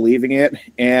time believing it.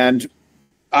 And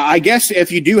I guess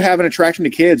if you do have an attraction to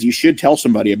kids, you should tell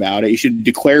somebody about it. You should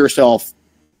declare yourself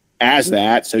as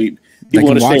that, so people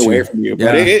want to stay away from you.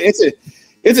 But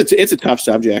it's a tough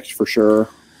subject for sure.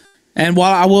 And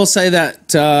while I will say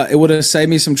that it would have saved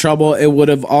me some trouble, it would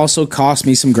have also cost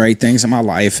me some great things in my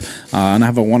life. And I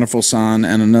have a wonderful son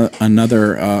and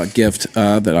another gift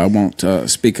that I won't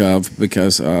speak of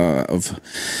because of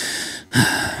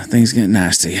things get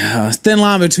nasty. Thin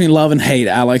line between love and hate,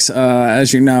 Alex,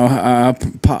 as you know,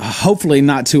 hopefully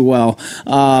not too well,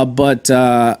 but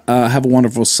have a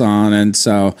wonderful son. And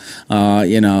so,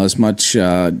 as much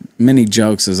many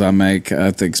jokes as I make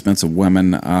at the expense of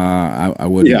women, I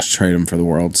wouldn't trade them for the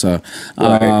world. So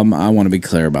I want to be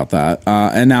clear about that.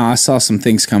 And now I saw some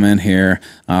things come in here,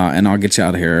 and I'll get you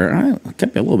out of here. It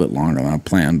kept me a little bit longer than I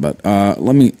planned, but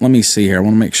let me see here. I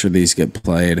want to make sure these get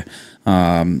played.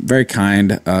 Very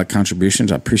kind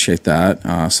contributions. I appreciate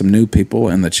that. Some new people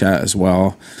in the chat as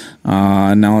well.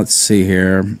 Now let's see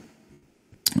here.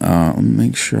 Let me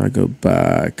make sure I go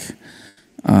back.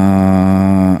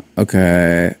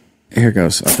 Okay, here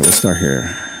goes. Okay, we'll start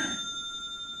here.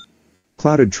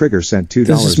 Clouded Trigger sent $2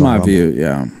 This is my view,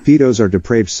 yeah. Pedos are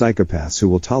depraved psychopaths who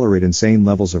will tolerate insane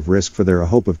levels of risk for their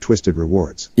hope of twisted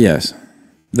rewards. Yes,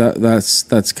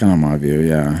 that's kind of my view,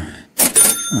 yeah.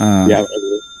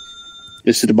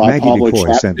 This is to buy Maggie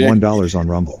McCoy sent $1 on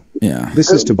Rumble. Yeah,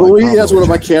 this is to buy. That's one of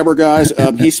my camera guys.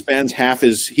 He spends half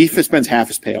his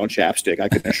pay on chapstick. I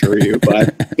can assure you.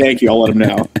 But thank you. I'll let him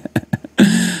know.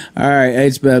 All right.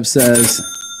 HBEB says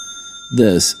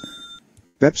this.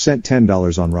 Bep sent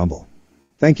 $10 on Rumble.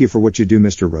 Thank you for what you do,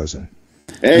 Mr. Rosen.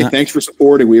 Hey, thanks for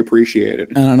supporting. We appreciate it.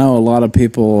 And I know a lot of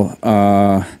people.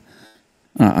 I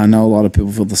know a lot of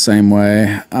people feel the same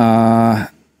way.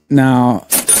 Now,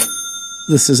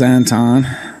 this is Anton.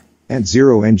 And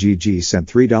 0NGG sent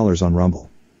 $3 on Rumble.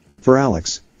 For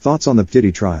Alex, thoughts on the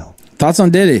Diddy trial? Thoughts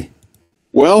on Diddy?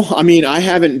 Well, I mean, I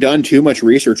haven't done too much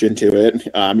research into it.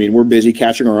 I mean, we're busy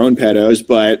catching our own pedos,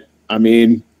 but I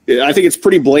mean, I think it's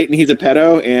pretty blatant he's a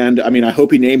pedo, and I mean, I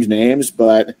hope he names names,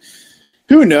 but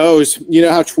who knows? You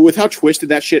know, with how twisted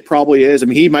that shit probably is. I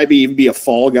mean, he might even be a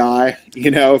fall guy,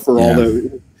 you know, for all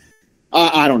the...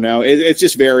 I don't know. It's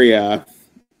just very... I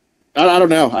don't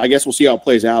know. I guess we'll see how it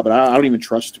plays out, but I don't even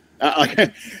trust...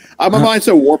 my mind's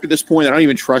so warped at this point, I don't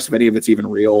even trust if any of it's even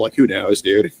real. Like, who knows,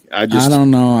 dude? I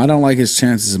don't know. I don't like his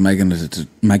chances of making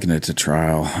it to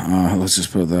trial. Let's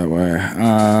just put it that way.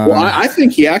 Well, I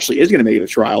think he actually is going to make it a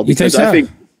trial because I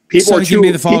think people are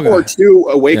too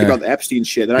awake about the Epstein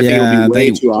shit that I think it'll be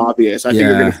way too obvious. I think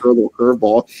they're going to throw a little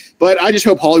curveball. But I just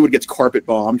hope Hollywood gets carpet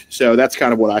bombed. So that's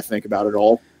kind of what I think about it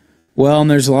all. Well, and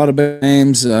there's a lot of big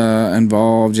names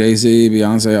involved. Jay-Z,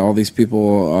 Beyonce, all these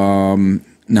people.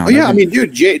 I mean,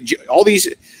 dude, all these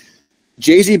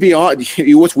Jay-Z,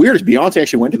 Beyonce. What's weird is Beyonce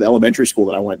actually went to the elementary school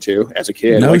that I went to as a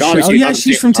kid. No,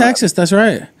 she's from Texas. That's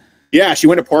right. Yeah, she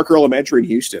went to Parker Elementary in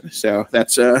Houston. So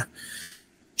that's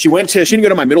she didn't go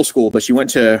to my middle school, but she went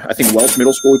to, I think, Welch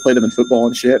Middle School. We played them in football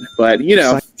and shit. But, you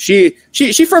know, she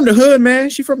from the hood,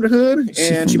 man. She from the hood.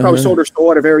 And she probably sold her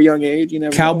soul at a very young age. You know,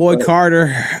 Cowboy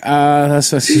Carter.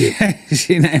 That's what she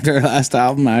named her last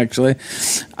album, actually.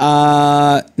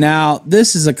 Now,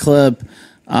 this is a clip.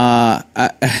 I'll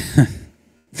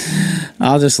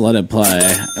just let it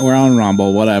play. We're on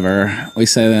Rumble, whatever. We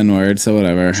say the N-word, so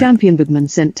whatever. Champion Boogman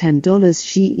sent $10.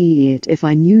 She it. If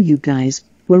I knew you guys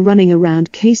were running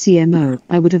around KCMO,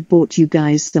 I would have bought you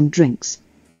guys some drinks.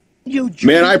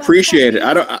 Man, I appreciate it.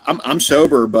 I'm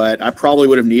sober, but I probably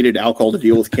would have needed alcohol to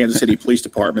deal with Kansas City Police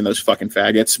Department, those fucking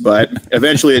faggots. But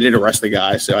eventually, they did arrest the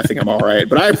guy, so I think I'm all right.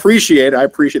 But I appreciate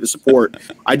the support.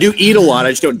 I do eat a lot. I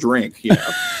just don't drink. You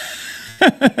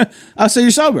know. Oh, so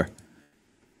you're sober?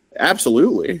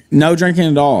 Absolutely. No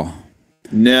drinking at all.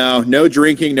 No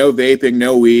drinking, no vaping,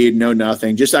 no weed, no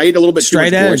nothing. Just I eat a little bit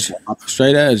straight edge.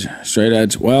 Straight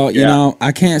edge. Well, you know,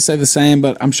 I can't say the same,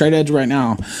 but I'm straight edge right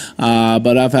now.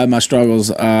 But I've had my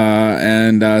struggles,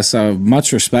 and so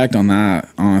much respect on that,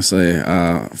 honestly,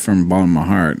 from the bottom of my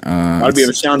heart. Gotta be of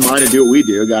a sound mind to do what we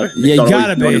do. You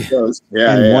gotta be.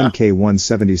 Yeah, and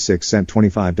 1K176 sent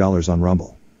 $25 on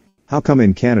Rumble. How come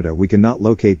in Canada we cannot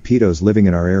locate pedos living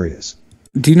in our areas?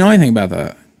 Do you know anything about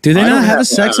that? Do they not have a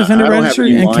sex offender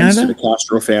registry in Canada? The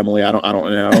Castro family, I don't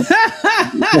know.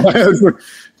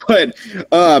 But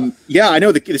yeah, I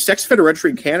know the sex offender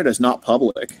registry in Canada is not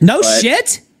public. No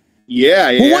shit. Yeah.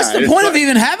 Well, what's the point of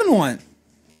even having one?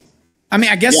 I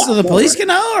mean, I guess so the police can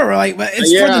know, or like, but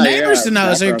it's for the neighbors to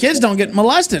know, so your kids don't get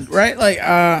molested, right? Like,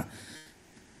 yeah,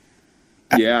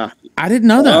 I didn't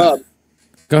know that.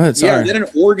 Go ahead. Sorry. Yeah, then in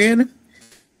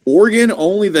Oregon,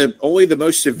 only the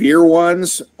most severe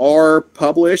ones are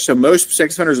published. So most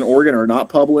sex offenders in Oregon are not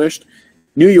published.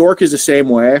 New York is the same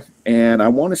way, and I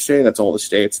want to say that's all the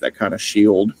states that kind of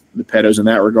shield the pedos in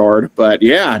that regard. But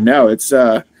yeah, no, it's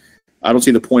I don't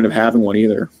see the point of having one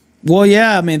either. Well,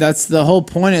 yeah, I mean that's the whole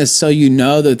point is so you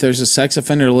know that there's a sex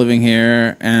offender living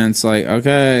here, and it's like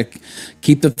okay,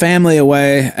 keep the family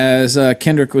away, as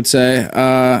Kendrick would say.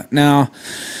 Now.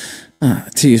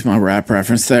 To use my rap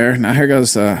reference there. Now here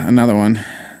goes another one.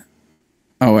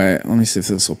 Oh wait, let me see if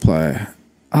this will play.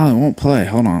 Oh, it won't play.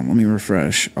 Hold on, let me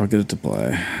refresh. I'll get it to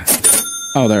play.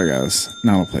 Oh, there it goes.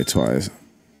 Now it'll play twice.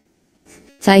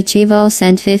 Saichivo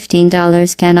sent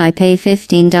 $15. Can I pay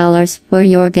 $15 for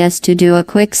your guest to do a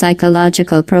quick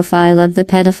psychological profile of the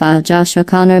pedophile Joshua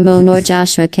Connor Moon or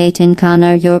Joshua Caton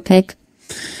Connor? Your pick.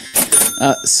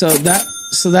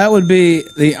 So that would be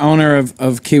the owner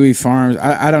of Kiwi Farms.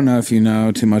 I don't know if you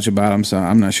know too much about him, so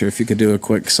I'm not sure if you could do a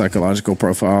quick psychological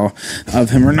profile of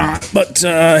him or not. But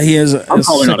he is. I'm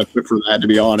probably not equipped for that, to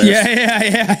be honest.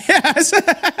 Yeah.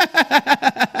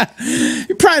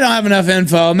 You probably don't have enough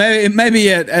info. Maybe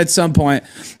at some point.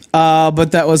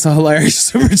 But that was a hilarious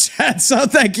super chat. So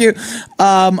thank you.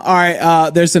 All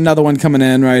right. There's another one coming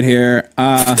in right here.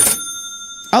 That's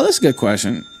a good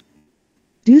question.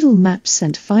 Doodle Maps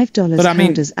sent $5. But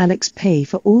how does Alex pay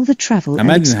for all the travel and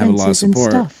expenses and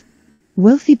stuff?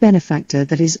 Wealthy benefactor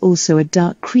that is also a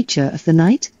dark creature of the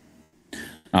night?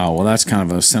 Oh, well, that's kind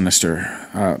of a sinister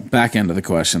back end of the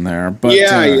question there. But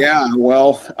yeah.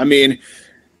 Well, I mean,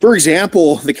 for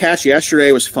example, the catch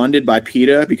yesterday was funded by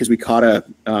PETA because we caught a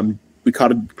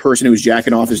person who was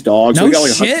jacking off his dog. No so we got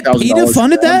like shit, PETA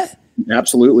funded that?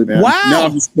 Absolutely, man. Wow. No,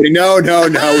 I'm just kidding. No. We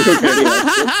don't get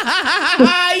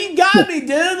You got me,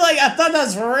 dude. Like, I thought that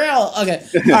was for real. Okay.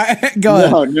 All right, go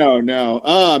ahead.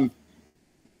 No.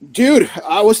 Dude,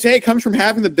 I will say it comes from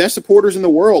having the best supporters in the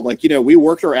world. Like, we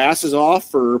worked our asses off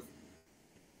for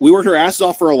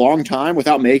a long time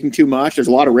without making too much. There's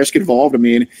a lot of risk involved. I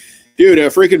mean, dude, a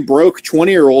freaking broke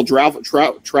 20-year-old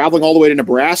traveling all the way to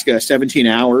Nebraska 17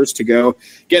 hours to go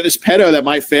get this pedo that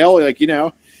might fail. Like,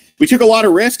 we took a lot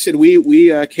of risks, and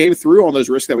we came through on those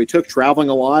risks that we took, traveling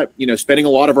a lot, spending a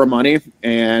lot of our money.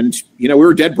 And, we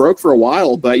were dead broke for a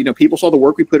while, but, people saw the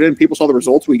work we put in, people saw the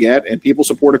results we get, and people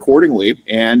support accordingly.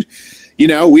 And,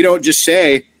 we don't just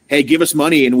say, hey, give us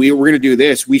money and we're going to do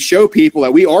this. We show people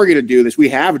that we are going to do this. We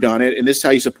have done it, and this is how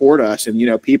you support us.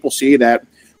 And, people see that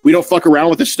we don't fuck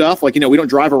around with this stuff. Like, we don't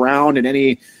drive around in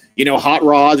any, hot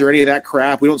rods or any of that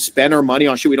crap. We don't spend our money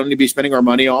on shit we don't need to be spending our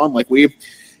money on. Like, we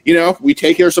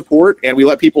take their support and we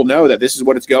let people know that this is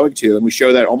what it's going to, and we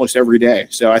show that almost every day.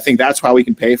 So I think that's how we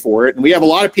can pay for it. And we have a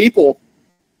lot of people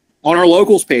on our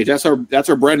locals page. That's our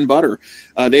bread and butter.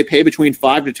 They pay between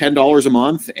 $5 to $10 a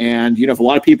month, and if a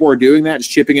lot of people are doing that,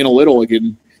 just chipping in a little, it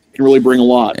can really bring a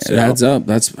lot. It adds up.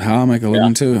 That's how I make a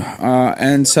living too.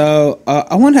 And so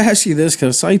I wanted to ask you this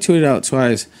because I saw you tweet out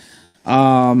twice.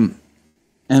 And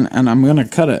I'm going to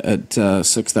cut it at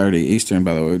 6:30 Eastern,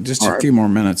 by the way, just a few more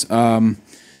minutes.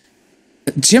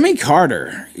 Jimmy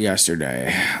Carter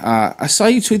yesterday, I saw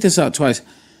you tweet this out twice.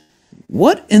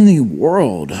 What in the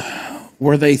world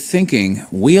were they thinking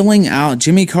wheeling out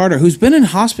Jimmy Carter, who's been in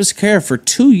hospice care for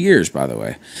 2 years, by the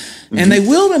way, and they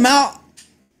wheeled him out,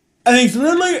 and he's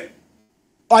literally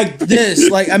like this.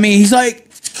 Like, I mean, he's like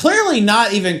clearly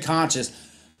not even conscious.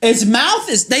 His mouth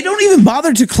is, they don't even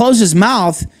bother to close his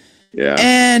mouth. Yeah.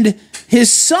 And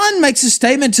his son makes a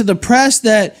statement to the press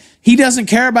that he doesn't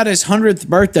care about his 100th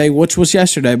birthday, which was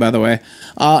yesterday, by the way.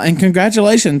 And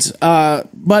congratulations.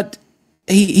 But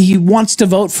he wants to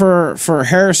vote for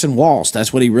Harrison Walsh.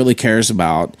 That's what he really cares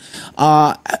about.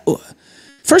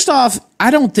 First off,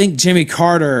 I don't think Jimmy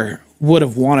Carter would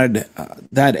have wanted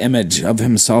that image of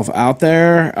himself out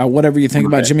there. Whatever you think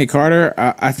about Jimmy Carter,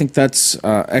 I think that's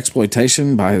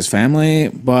exploitation by his family.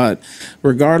 But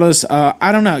regardless,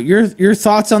 I don't know. Your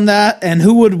thoughts on that, and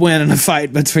who would win in a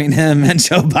fight between him and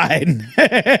Joe Biden?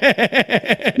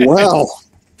 Well,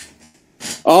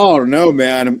 oh no,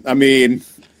 man. I mean,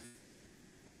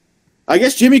 I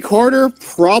guess Jimmy Carter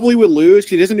probably would lose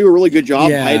because he doesn't do a really good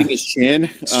job hiding his chin.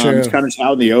 He's kind of just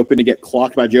out in the open to get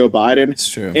clocked by Joe Biden. It's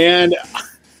true. And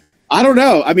I don't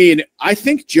know. I mean, I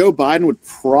think Joe Biden would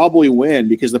probably win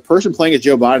because the person playing as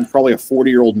Joe Biden is probably a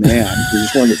 40-year-old man who's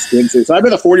just wearing a swimsuit. So I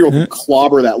bet a 40-year-old would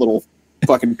clobber that little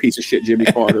fucking piece of shit Jimmy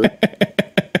Carter.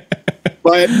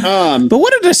 But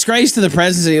what a disgrace to the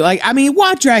presidency. Like, I mean,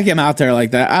 why drag him out there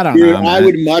like that? I don't know. I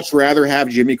would much rather have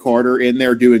Jimmy Carter in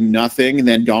there doing nothing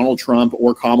than Donald Trump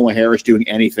or Kamala Harris doing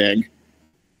anything.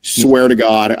 Swear to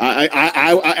God. I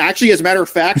actually, as a matter of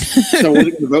fact, so I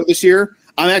wasn't going to vote this year.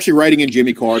 I'm actually writing in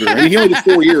Jimmy Carter. I mean, he only did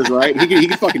 4 years, right? He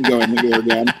can fucking go in there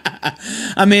again.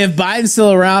 I mean, if Biden's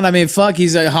still around, I mean, fuck,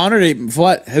 he's 100.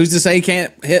 What? Who's to say he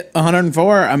can't hit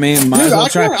 104? I mean, might as well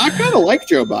try. I kind of like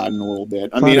Joe Biden a little bit.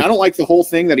 I mean, I don't like the whole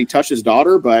thing that he touched his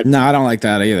daughter, but no, I don't like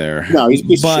that either. No,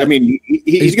 he's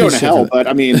going to hell. But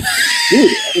I mean,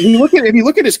 dude, if you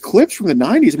look at his clips from the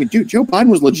 '90s, I mean, dude, Joe Biden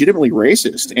was legitimately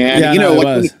racist, and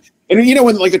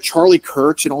when like the Charlie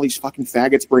Kirks and all these fucking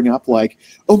faggots bring up like,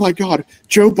 oh my God,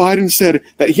 Joe Biden said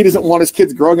that he doesn't want his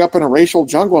kids growing up in a racial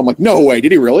jungle. I'm like, no way,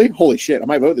 did he really? Holy shit, I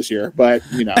might vote this year. But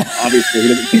obviously he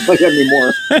doesn't think like that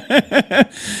anymore.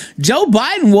 Joe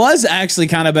Biden was actually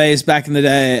kind of based back in the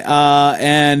day,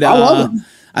 and I love him.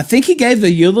 I think he gave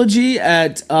the eulogy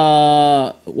at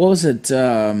what was it?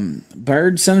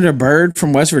 Senator Byrd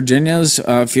from West Virginia's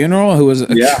funeral, who was a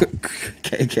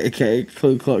KKK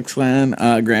Ku Klux Klan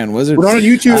Grand Wizard. We're on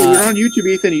YouTube. We're on YouTube,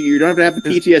 Ethan. You don't have to have the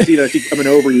PTSD that keep coming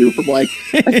over you from like.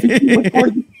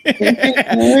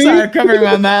 Sorry, I'm covering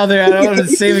my mouth here. I don't want to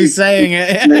see me saying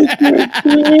it.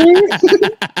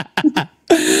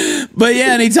 But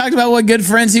yeah, and he talked about what good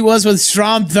friends he was with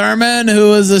Strom Thurmond, who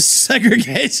was a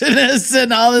segregationist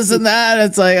and all this and that.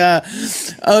 It's like,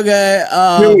 okay.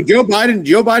 Dude, Joe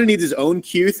Biden needs his own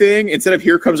Q thing. Instead of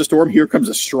 "Here comes a storm, here comes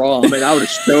a Strom," and I would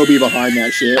so be behind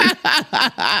that shit.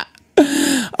 All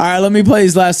right, let me play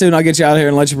these last two, and I'll get you out of here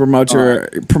and let you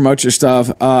promote your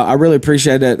stuff. I really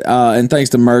appreciate it, and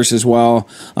thanks to Merce as well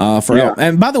for help.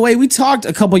 And by the way, we talked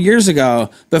a couple years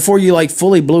ago before you like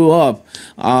fully blew up,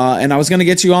 and I was going to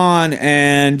get you on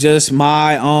and just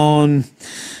my own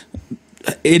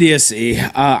idiocy.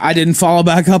 I didn't follow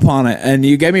back up on it, and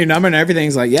you gave me your number and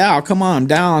everything's like, yeah, I'll come on, I'm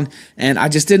down. And I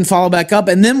just didn't follow back up.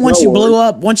 And then once you blew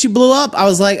up, I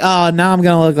was like, oh, now I'm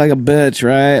gonna look like a bitch,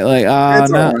 right? Like, oh,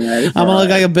 no, I'm gonna look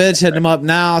like a bitch hitting him up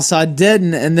now. So I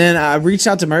didn't. And then I reached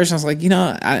out to Merch and I was like,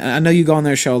 I know you go on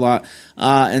their show a lot,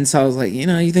 and so I was like,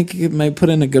 you think you could maybe put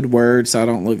in a good word so I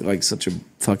don't look like such a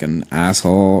fucking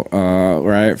asshole,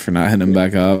 right, for not hitting him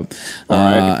back up.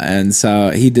 And so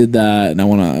he did that, and I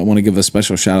want to give a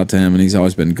special shout out to him, and he's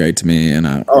always been great to me, and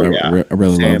I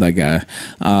really love that guy.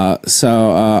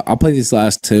 So I'll play these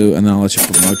last two, and then I'll let you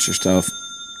promote your stuff.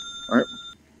 All right.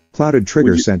 Clouded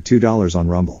Trigger sent $2 on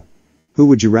Rumble. Who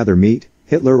would you rather meet,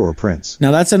 Hitler or Prince?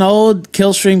 Now that's an old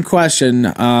Killstream question.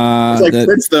 It's like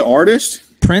Prince the artist.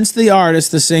 Prince the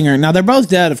artist, the singer. Now they're both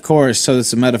dead, of course, so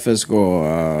it's a metaphysical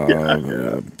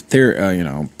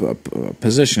theory,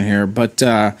 position here. But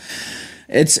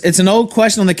it's an old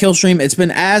question on the Killstream. It's been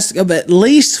asked of at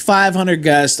least 500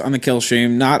 guests on the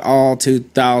Killstream, not all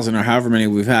 2,000 or however many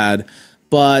we've had.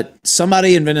 But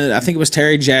somebody invented, I think it was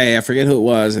Terry J, I forget who it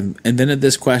was, and invented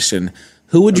this question.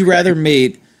 Who would you rather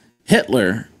meet,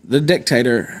 Hitler, the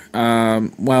dictator?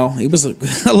 Well, he was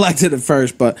elected at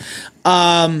first, but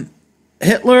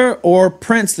Hitler or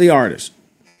Prince the artist?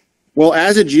 Well,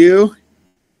 as a Jew,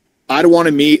 I'd want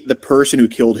to meet the person who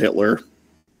killed Hitler.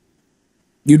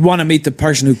 You'd want to meet the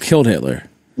person who killed Hitler?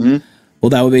 Mm-hmm. Well,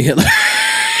 that would be Hitler.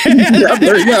 Yeah,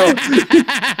 there you go.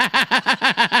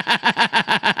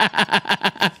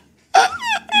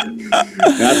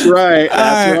 That's right.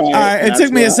 That's right. All right. It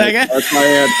took me a second. That's my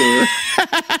answer.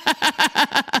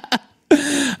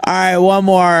 All right, one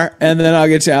more, and then I'll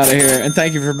get you out of here. And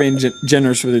thank you for being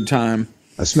generous with your time.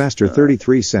 A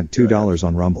Smaster33 sent $2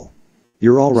 on Rumble.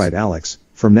 You're all right, Alex.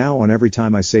 From now on, every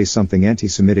time I say something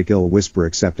anti-Semitic, I'll whisper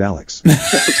except Alex.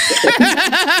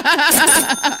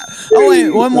 Oh, wait,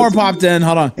 one more popped in.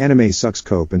 Hold on. Anime Sucks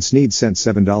Cope and Sneed sent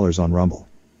 $7 on Rumble.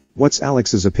 What's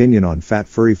Alex's opinion on fat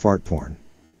furry fart porn?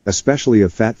 Especially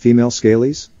of fat female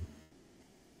scalies?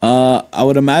 I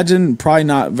would imagine probably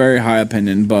not very high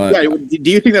opinion, but yeah, do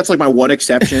you think that's like my one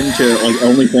exception to like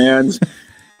OnlyFans?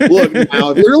 Look, now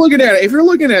if you're looking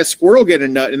at a squirrel get a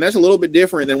nut, and that's a little bit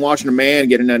different than watching a man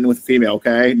get a nut with a female.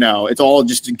 Okay, no, it's all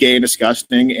just gay and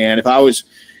disgusting. And if I was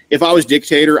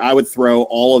dictator, I would throw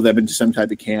all of them into some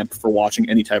type of camp for watching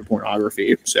any type of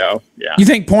pornography. So yeah, you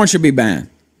think porn should be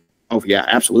banned? Oh yeah,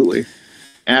 absolutely.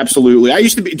 Absolutely. I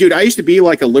used to be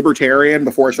like a libertarian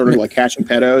before I started like catching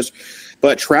pedos,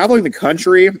 but traveling the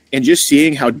country and just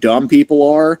seeing how dumb people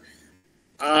are,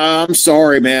 I'm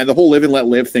sorry, man. The whole live and let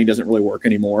live thing doesn't really work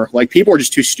anymore. Like people are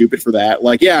just too stupid for that.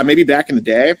 Like, yeah, maybe back in the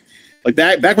day, like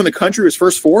back when the country was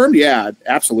first formed. Yeah,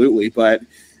 absolutely. But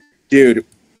dude,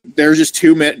 there's just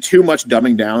too much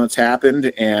dumbing down that's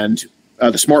happened. And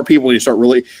the smart people need to start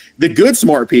the good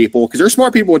smart people, because there's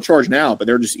smart people in charge now, but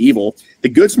they're just evil. The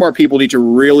good smart people need to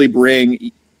really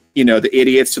bring, the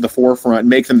idiots to the forefront and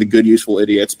make them the good, useful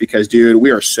idiots, because, dude,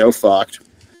 we are so fucked.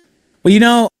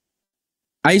 Well,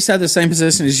 I used to have the same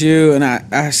position as you, and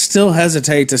I still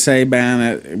hesitate to say ban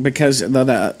it because of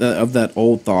that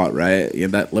old thought, right?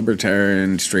 That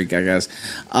libertarian streak, I guess.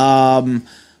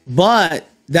 But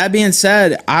that being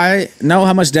said, I know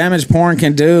how much damage porn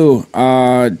can do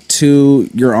to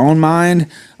your own mind.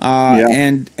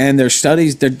 And there's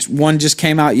studies. One just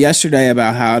came out yesterday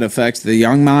about how it affects the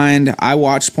young mind. I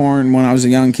watched porn when I was a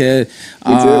young kid.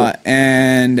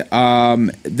 And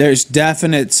there's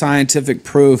definite scientific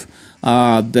proof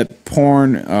that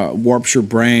porn warps your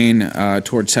brain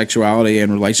towards sexuality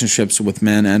and relationships with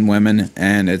men and women,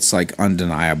 and it's like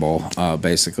undeniable,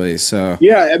 basically. So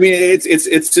yeah, I mean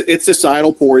it's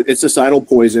societal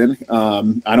poison.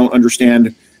 I don't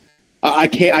understand. I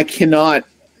cannot.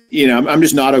 I'm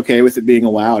just not okay with it being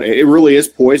allowed. It really is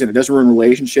poison. It does ruin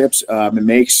relationships. It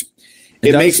makes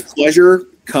pleasure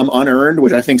come unearned,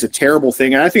 which I think is a terrible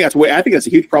thing. And I think that's a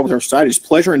huge problem with our society. Just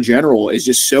pleasure in general is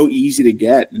just so easy to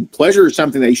get, and pleasure is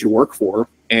something that you should work for.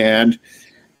 And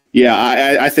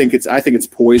yeah, I think it's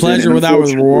poison. Pleasure without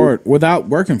reward, without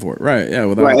working for it, right?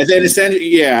 Yeah, right. And essentially,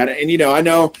 yeah, and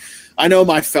I know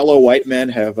my fellow white men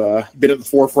have been at the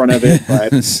forefront of it,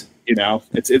 but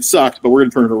it sucked. But we're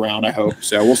gonna turn it around. I hope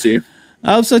so. We'll see.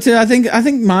 I hope so too. I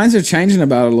think minds are changing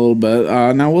about it a little bit.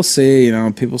 Now we'll see.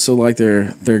 People still like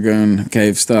their gun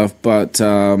cave stuff, but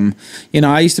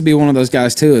I used to be one of those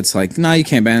guys too. It's like, no, you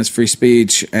can't ban it. It's free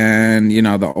speech. And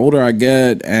the older I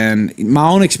get, and my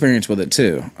own experience with it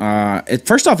too.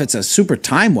 First off, it's a super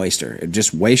time waster. It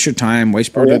just wastes your time,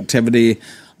 wastes productivity.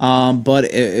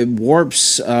 But it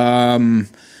warps the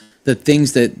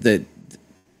things that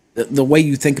the way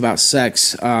you think about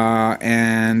sex,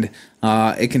 and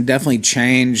it can definitely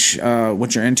change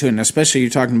what you're into, and especially you're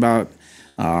talking about.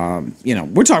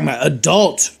 We're talking about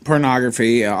adult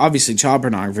pornography, obviously child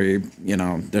pornography,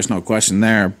 there's no question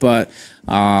there, but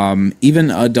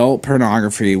even adult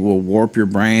pornography will warp your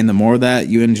brain. The more that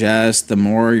you ingest, the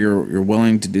more you're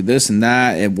willing to do this and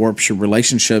that. It warps your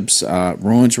relationships,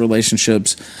 ruins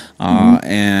relationships,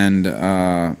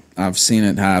 and I've seen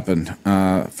it happen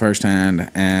firsthand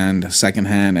and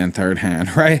secondhand and third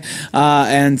hand, right?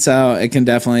 And so it can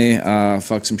definitely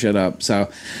fuck some shit up. So,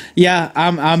 yeah,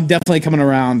 I'm definitely coming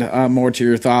around more to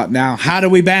your thought. Now, how do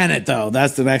we ban it though?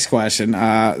 That's the next question.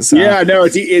 Yeah, no,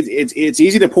 it's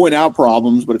easy to point out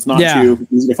problems, but it's not too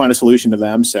easy to find a solution to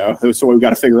them. So that's what we've got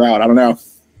to figure out. I don't know.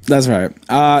 That's right.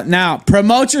 Now,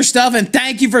 promote your stuff, and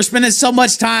thank you for spending so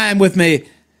much time with me.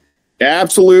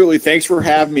 Absolutely. Thanks for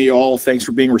having me, all. Thanks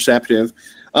for being receptive.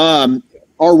 Our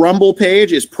Rumble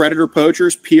page is Predator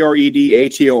Poachers,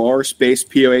 PREDATOR space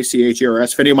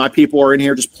POACHERS. If any of my people are in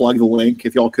here, just plug the link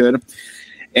if y'all could.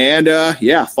 And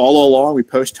follow along. We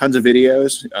post tons of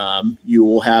videos. You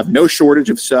will have no shortage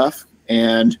of stuff.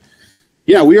 And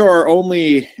we are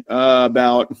only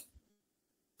about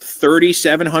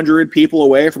 3,700 people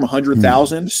away from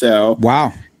 100,000. So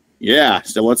wow. Yeah,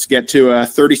 so let's get to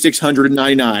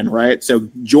 3,699, right? So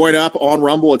join up on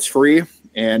Rumble. It's free,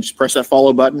 and just press that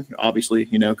follow button. Obviously,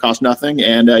 costs nothing.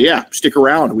 And stick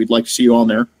around. We'd like to see you on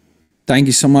there. Thank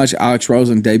you so much, Alex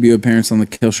Rosen. Debut appearance on the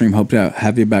Killstream. Hope to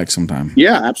have you back sometime.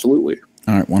 Yeah, absolutely.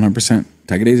 All right, 100%.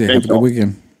 Take it easy. Thanks, have a good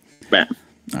weekend. Bye.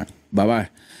 All right, bye-bye.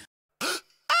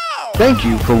 Thank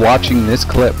you for watching this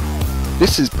clip.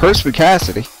 This is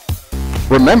Perspicacity.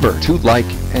 Remember to like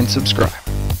and subscribe.